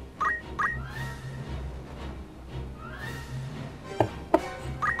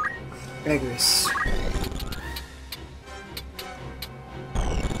 Agris.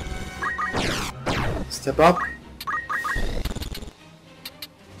 Step up.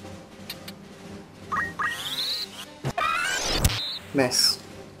 Miss.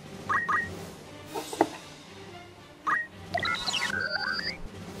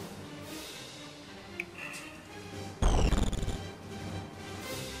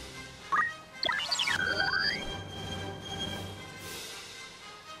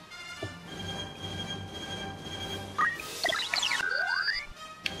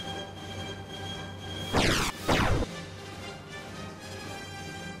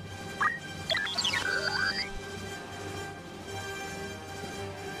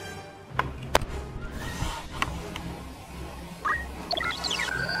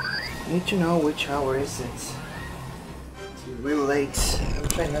 I need to know which hour is it. It's really late. I'm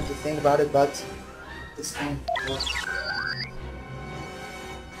trying not to think about it, but this time.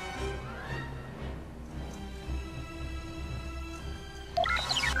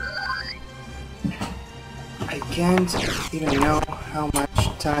 I can't even know how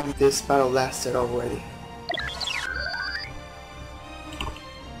much time this battle lasted already.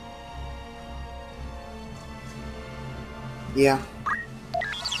 Yeah.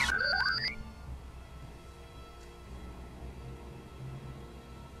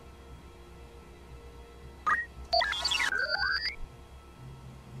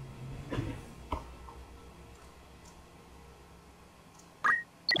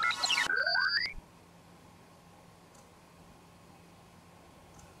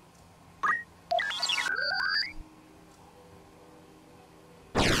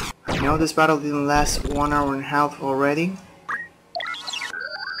 I know this battle didn't last 1 hour and a half already.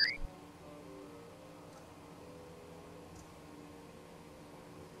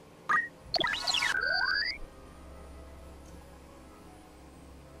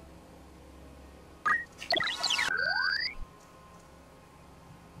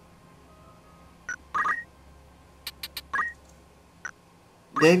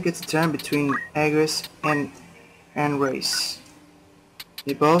 Dave gets a turn between Agris and Race.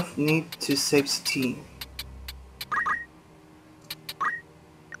 They both need to save the team.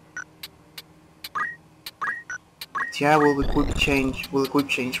 TR will quick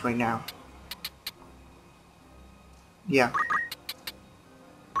change right now. Yeah.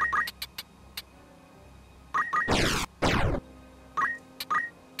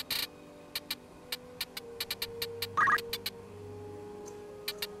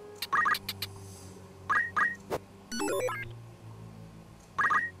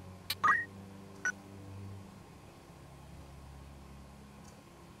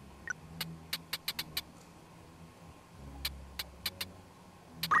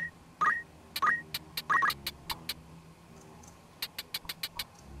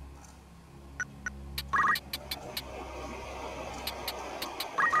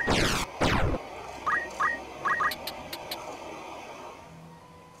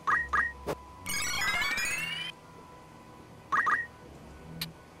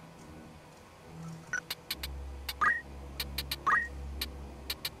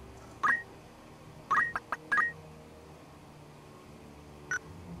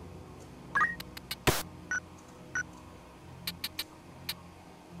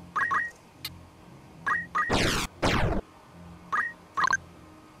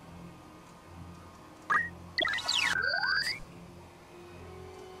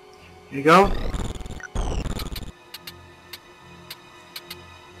 Here you go.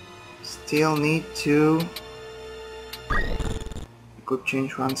 Still need to quick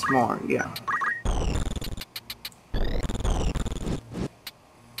change once more, yeah.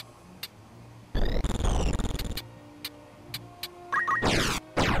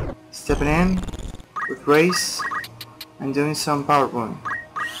 Stepping in with Race and doing some power boom.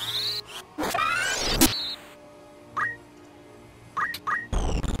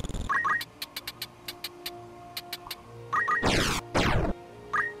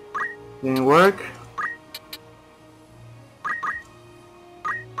 Didn't work.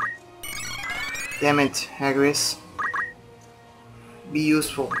 Damn it, Agris. Be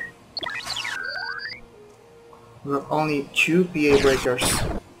useful. We're only 2 PA breakers.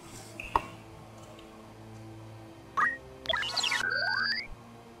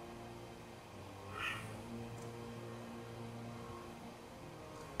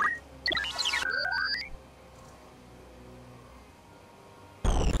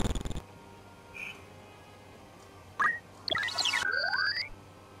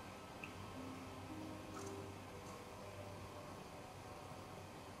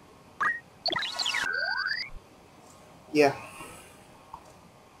 Yeah.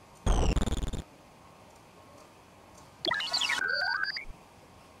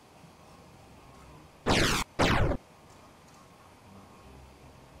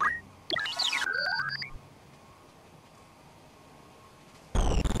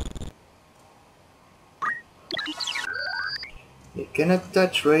 You cannot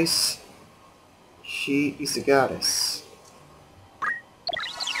touch Race. She is a goddess.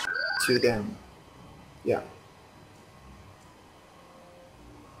 To them. Yeah.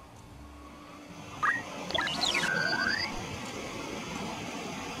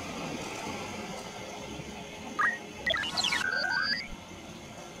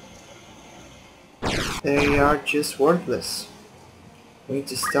 They are just worthless. We need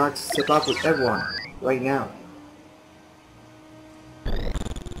to start to step up with everyone, right now.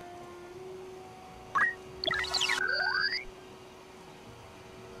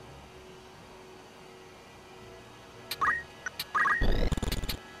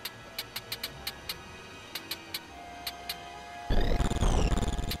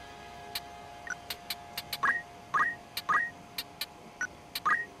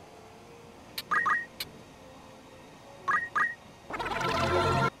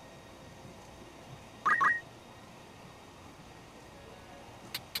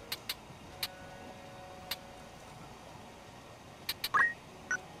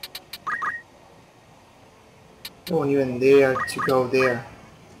 No one even dare to go there.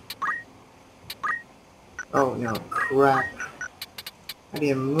 Oh no, crap. I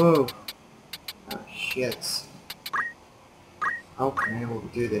didn't move. Oh shit. How can I able to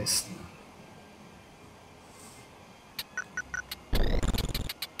do this?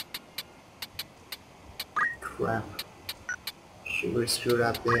 Crap. She was screwed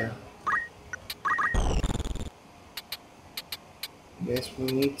up there. Guess we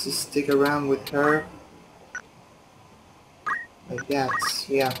need to stick around with her. Like that,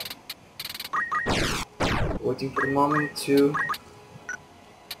 yeah. Waiting for the moment to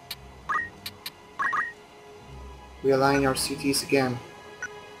realign our cities again.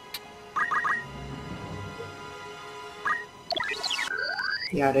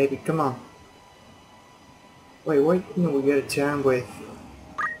 Yeah, David, come on. Wait, why didn't we get a turn with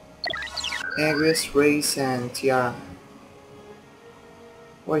Agris, Race, and Tiara?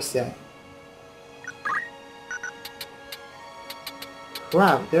 Why is that?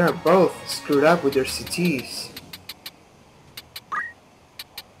 Crap, they are both screwed up with their cities.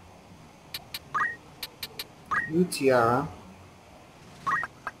 You, Tiara.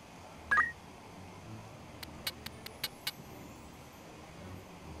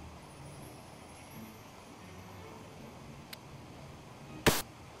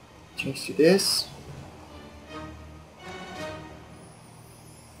 Change to this.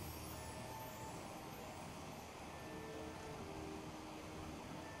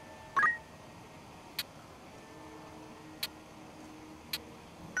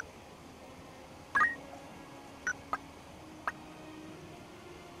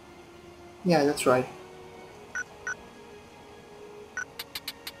 Yeah, that's right.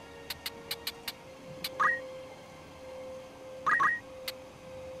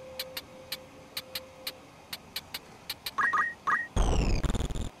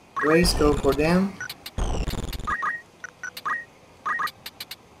 Race, go for them.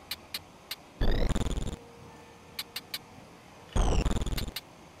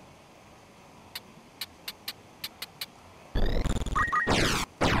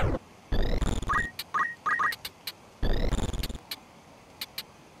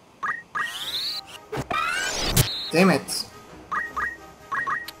 Damn it!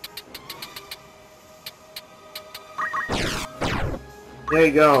 There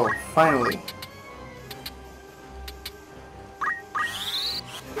you go, finally.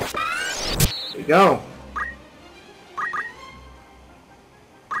 There you go.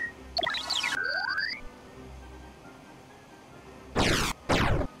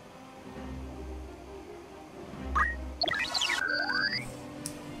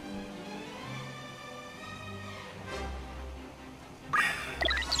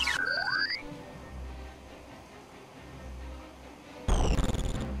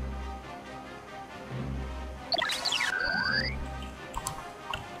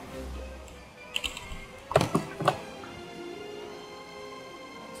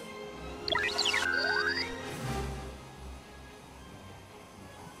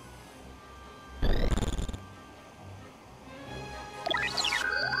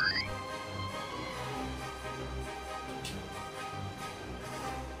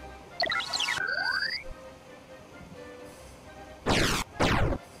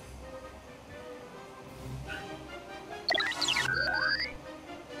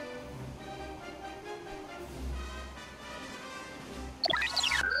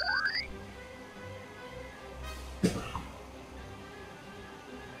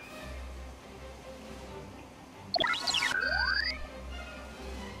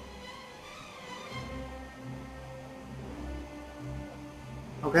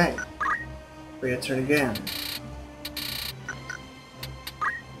 Okay, we turn again.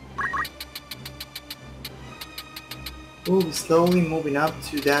 We'll be slowly moving up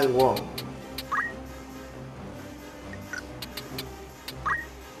to that wall.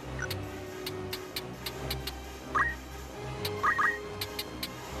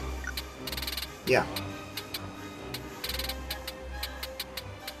 Yeah.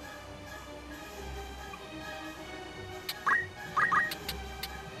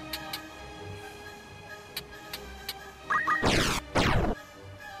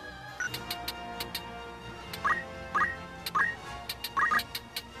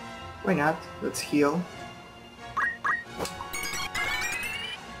 Why not? Let's heal.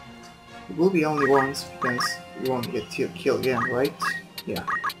 It will be only once because we won't get killed again, right? Yeah.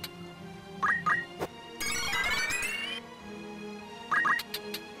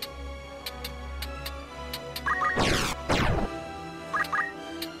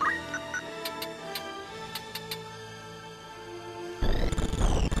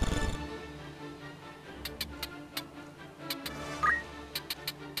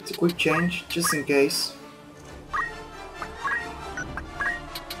 It's a quick change, just in case.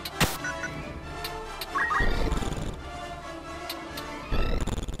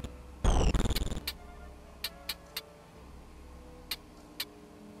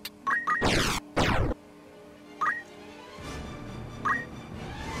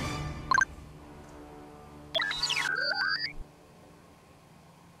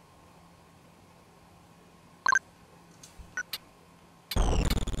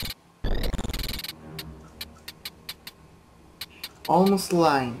 Almost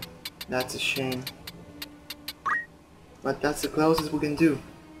line. That's a shame. But that's the closest we can do.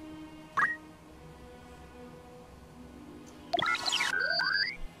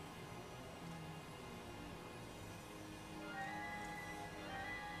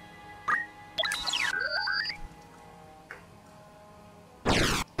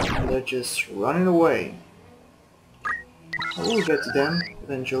 And they're just running away. We'll get to them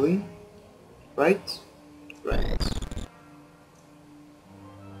eventually. Right? Right.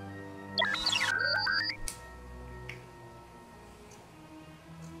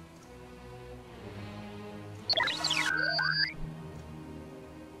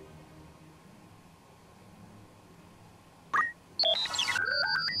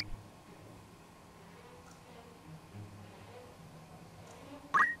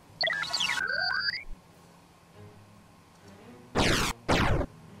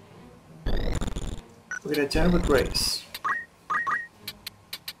 We're gonna turn with grace.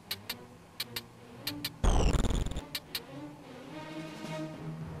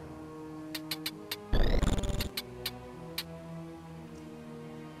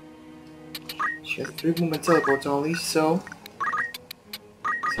 She has 3 movement teleports only, so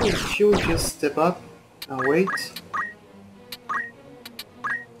she will just step up and wait.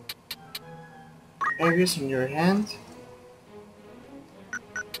 Areas in your hand.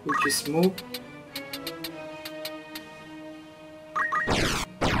 We'll just move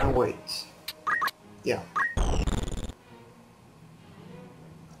and wait. Yeah.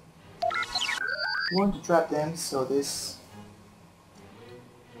 We want to trap them so this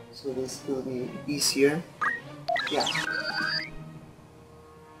will be easier. Yeah.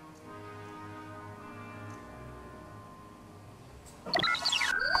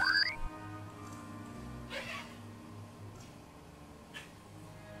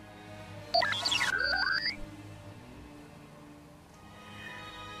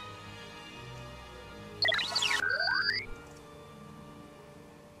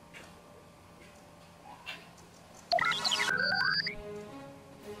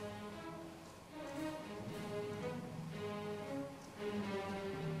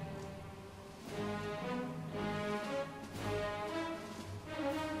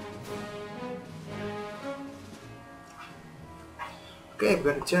 Okay,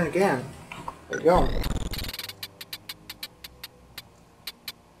 we're gonna turn again. There we go.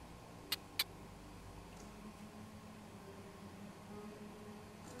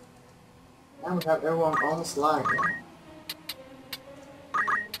 Now we have everyone on this line.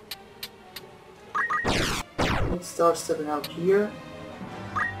 Let's start stepping out here.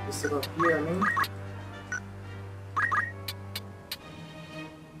 Let's step up here, I mean.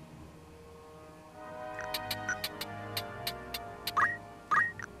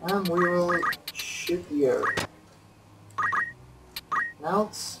 And we will shoot the air. Now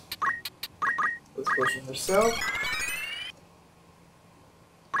let's position herself.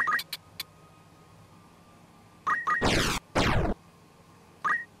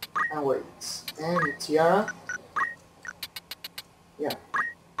 And wait. And the tiara. Yeah.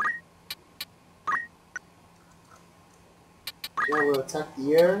 That will attack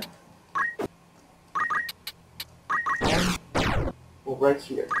the air. And we'll right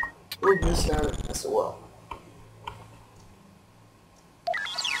here. We'll use her as well.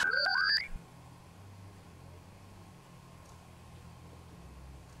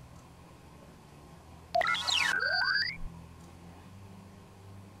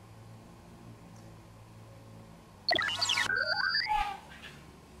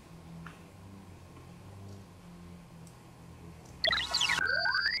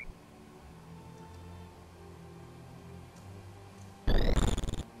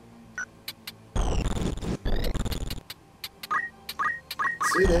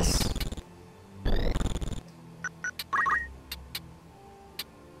 Do this.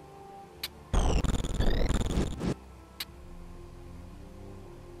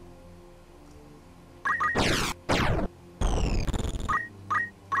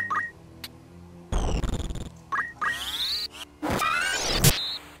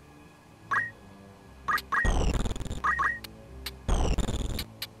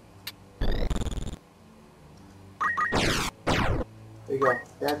 There you go.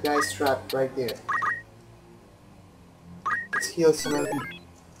 That guy's trapped right there. Let's heal some MP.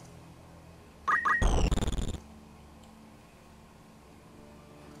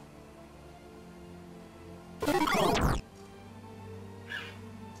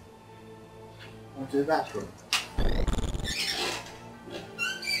 Onto the bathroom.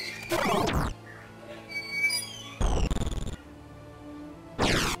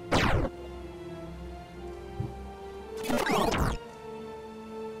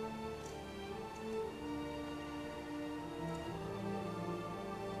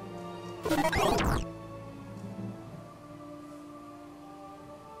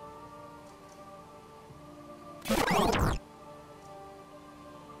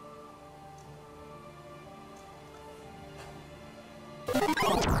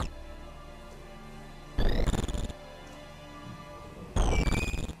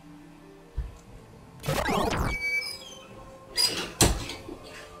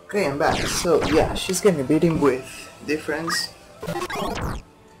 Okay, I'm back. So yeah, she's gonna beat him with difference,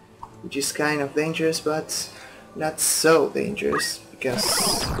 which is kind of dangerous, but not so dangerous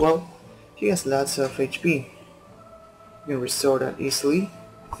because, well, she has lots of HP. You can restore that easily,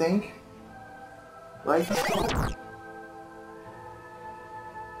 I think. Right?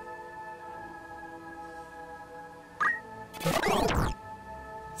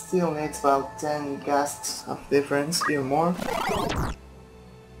 Still needs about 10 casts of difference, even more.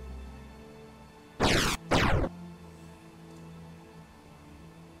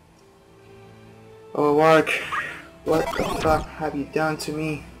 Oh, Mark, what the fuck have you done to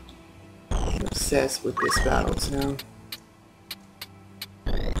me? I'm obsessed with these battles now.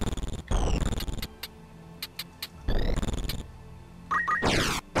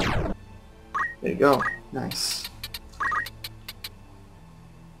 There you go. Nice.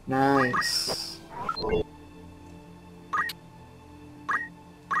 Nice.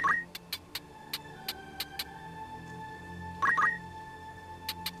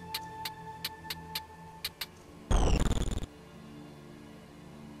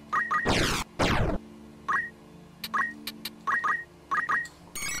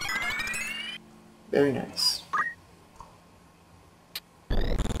 Very nice.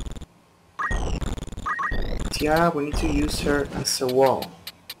 Tiara, we need to use her as a wall.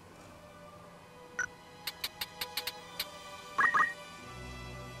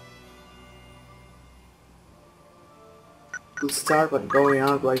 We'll start by going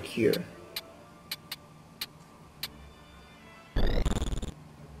out right here.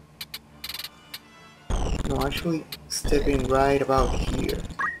 No, actually stepping right about here.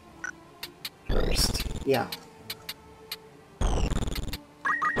 First, yeah.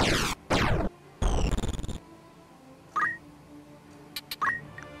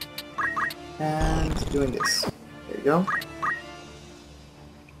 And doing this. There you go.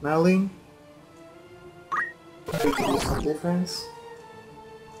 Melding. We can do some difference.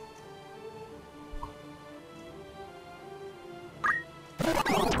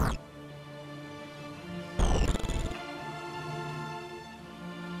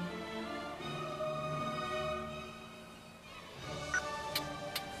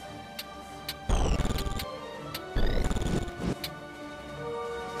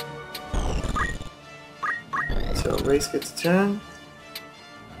 So Race gets a turn.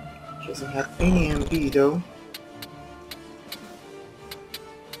 She doesn't have any MP though.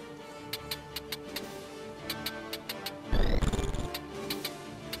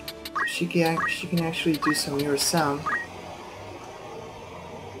 She can actually do some mirror sound.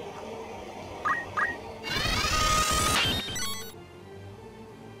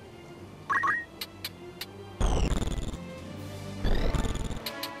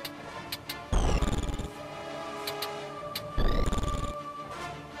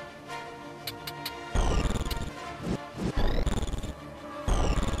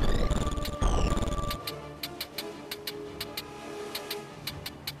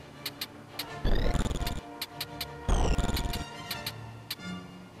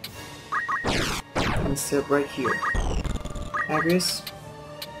 except right here. Agris.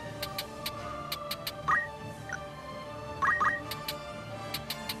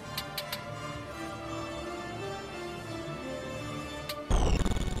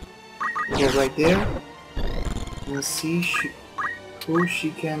 Go right there and see who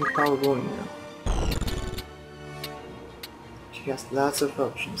she can power bone now. She has lots of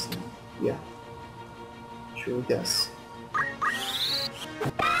options now. Yeah, sure does.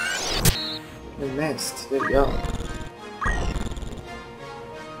 And missed. There you go.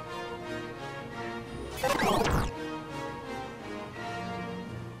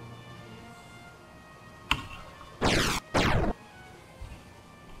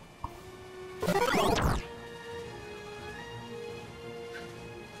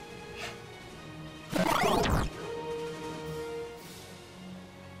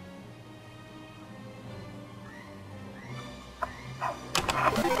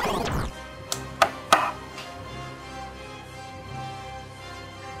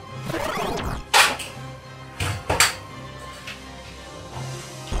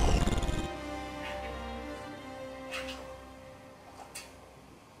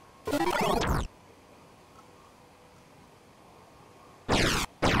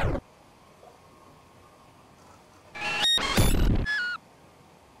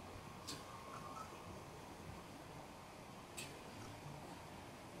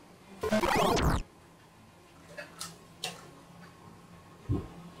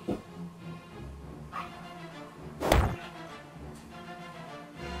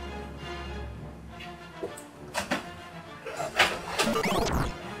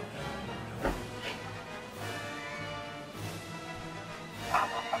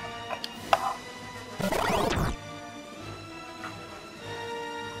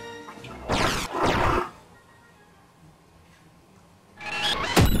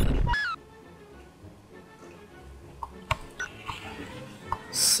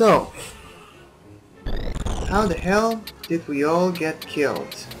 So, how the hell did we all get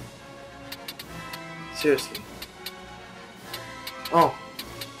killed? Seriously. Oh,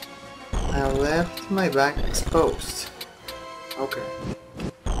 I left my back exposed. Okay.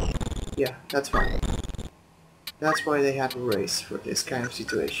 Yeah, that's fine. That's why they have a race for this kind of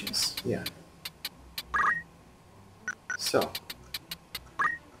situations. Yeah. So.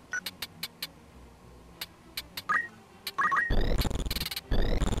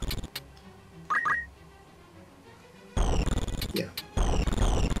 Yeah.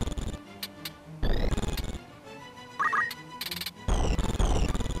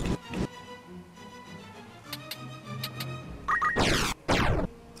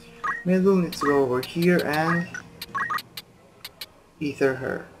 Middle needs to go over here and ether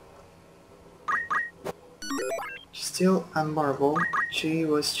her. She's still unmarble. She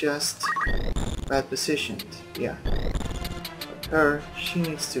was just bad positioned. Yeah. But her, she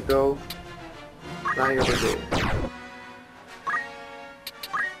needs to go right over there.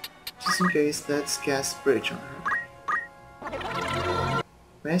 Just in case, let's cast Bridge on her.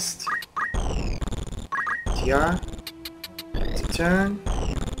 Missed. Tiara. To turn.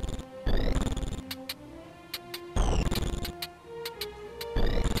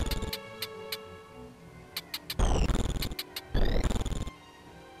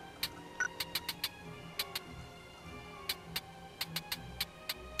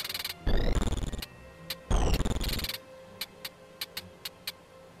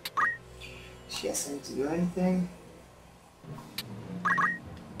 She doesn't do anything.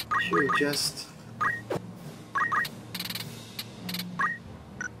 She will just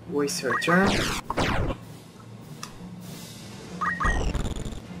waste her turn.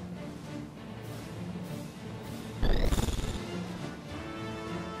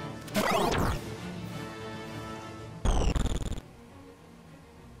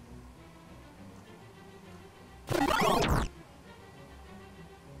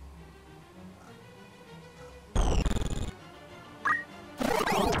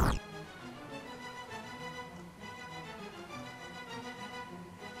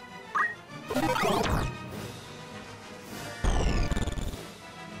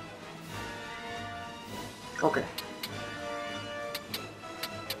 Okay.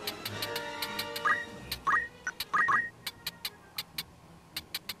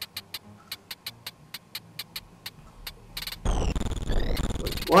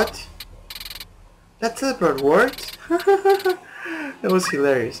 Wait, what? That teleport worked? That was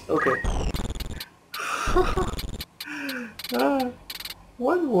hilarious. Okay.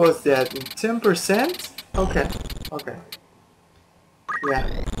 What was that? 10%? Okay. Okay.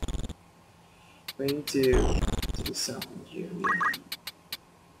 Yeah. We need to do something here.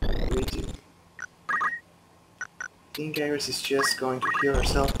 We do. think Iris is just going to heal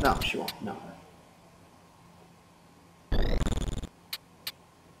herself. No, she won't. No.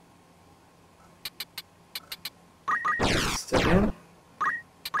 Step in.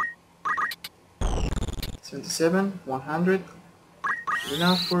 77, 100.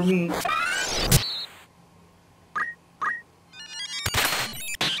 Enough for me.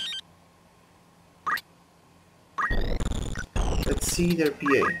 Let's see their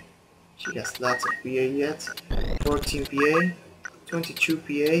PA. She has lots of PA yet. 14 PA, 22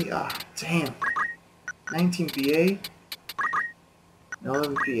 PA. Ah, damn. 19 PA,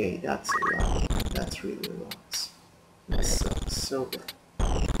 11 PA. That's a lot. That's really a lot. That sucks so bad.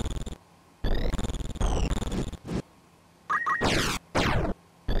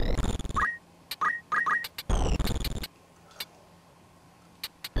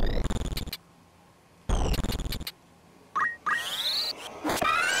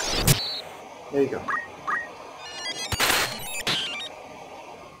 There you go.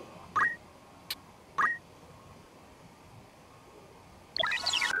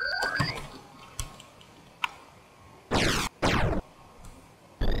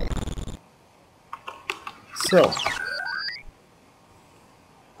 So,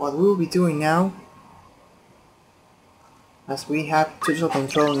 what we will be doing now, as we have total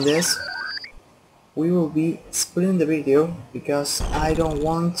control on this, we will be splitting the video because I don't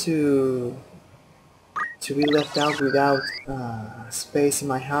want to be left out without space in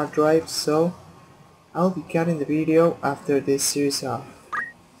my hard drive, so I'll be cutting the video after this series of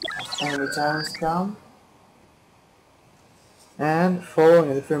enemy tyrants come and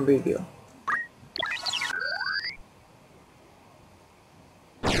following a different video.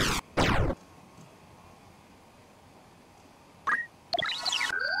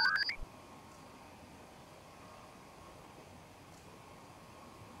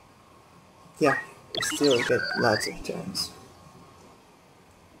 Yeah, we still get lots of turns.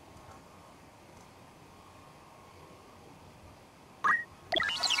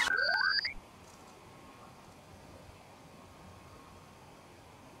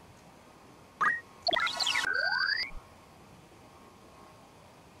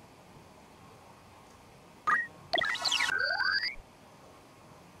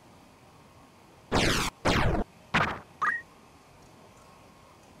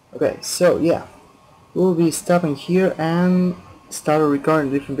 Okay, so yeah, we'll be stopping here and start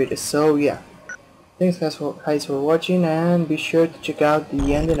recording different videos. So yeah, thanks guys for watching, and be sure to check out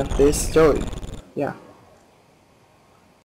the ending of this story. Yeah.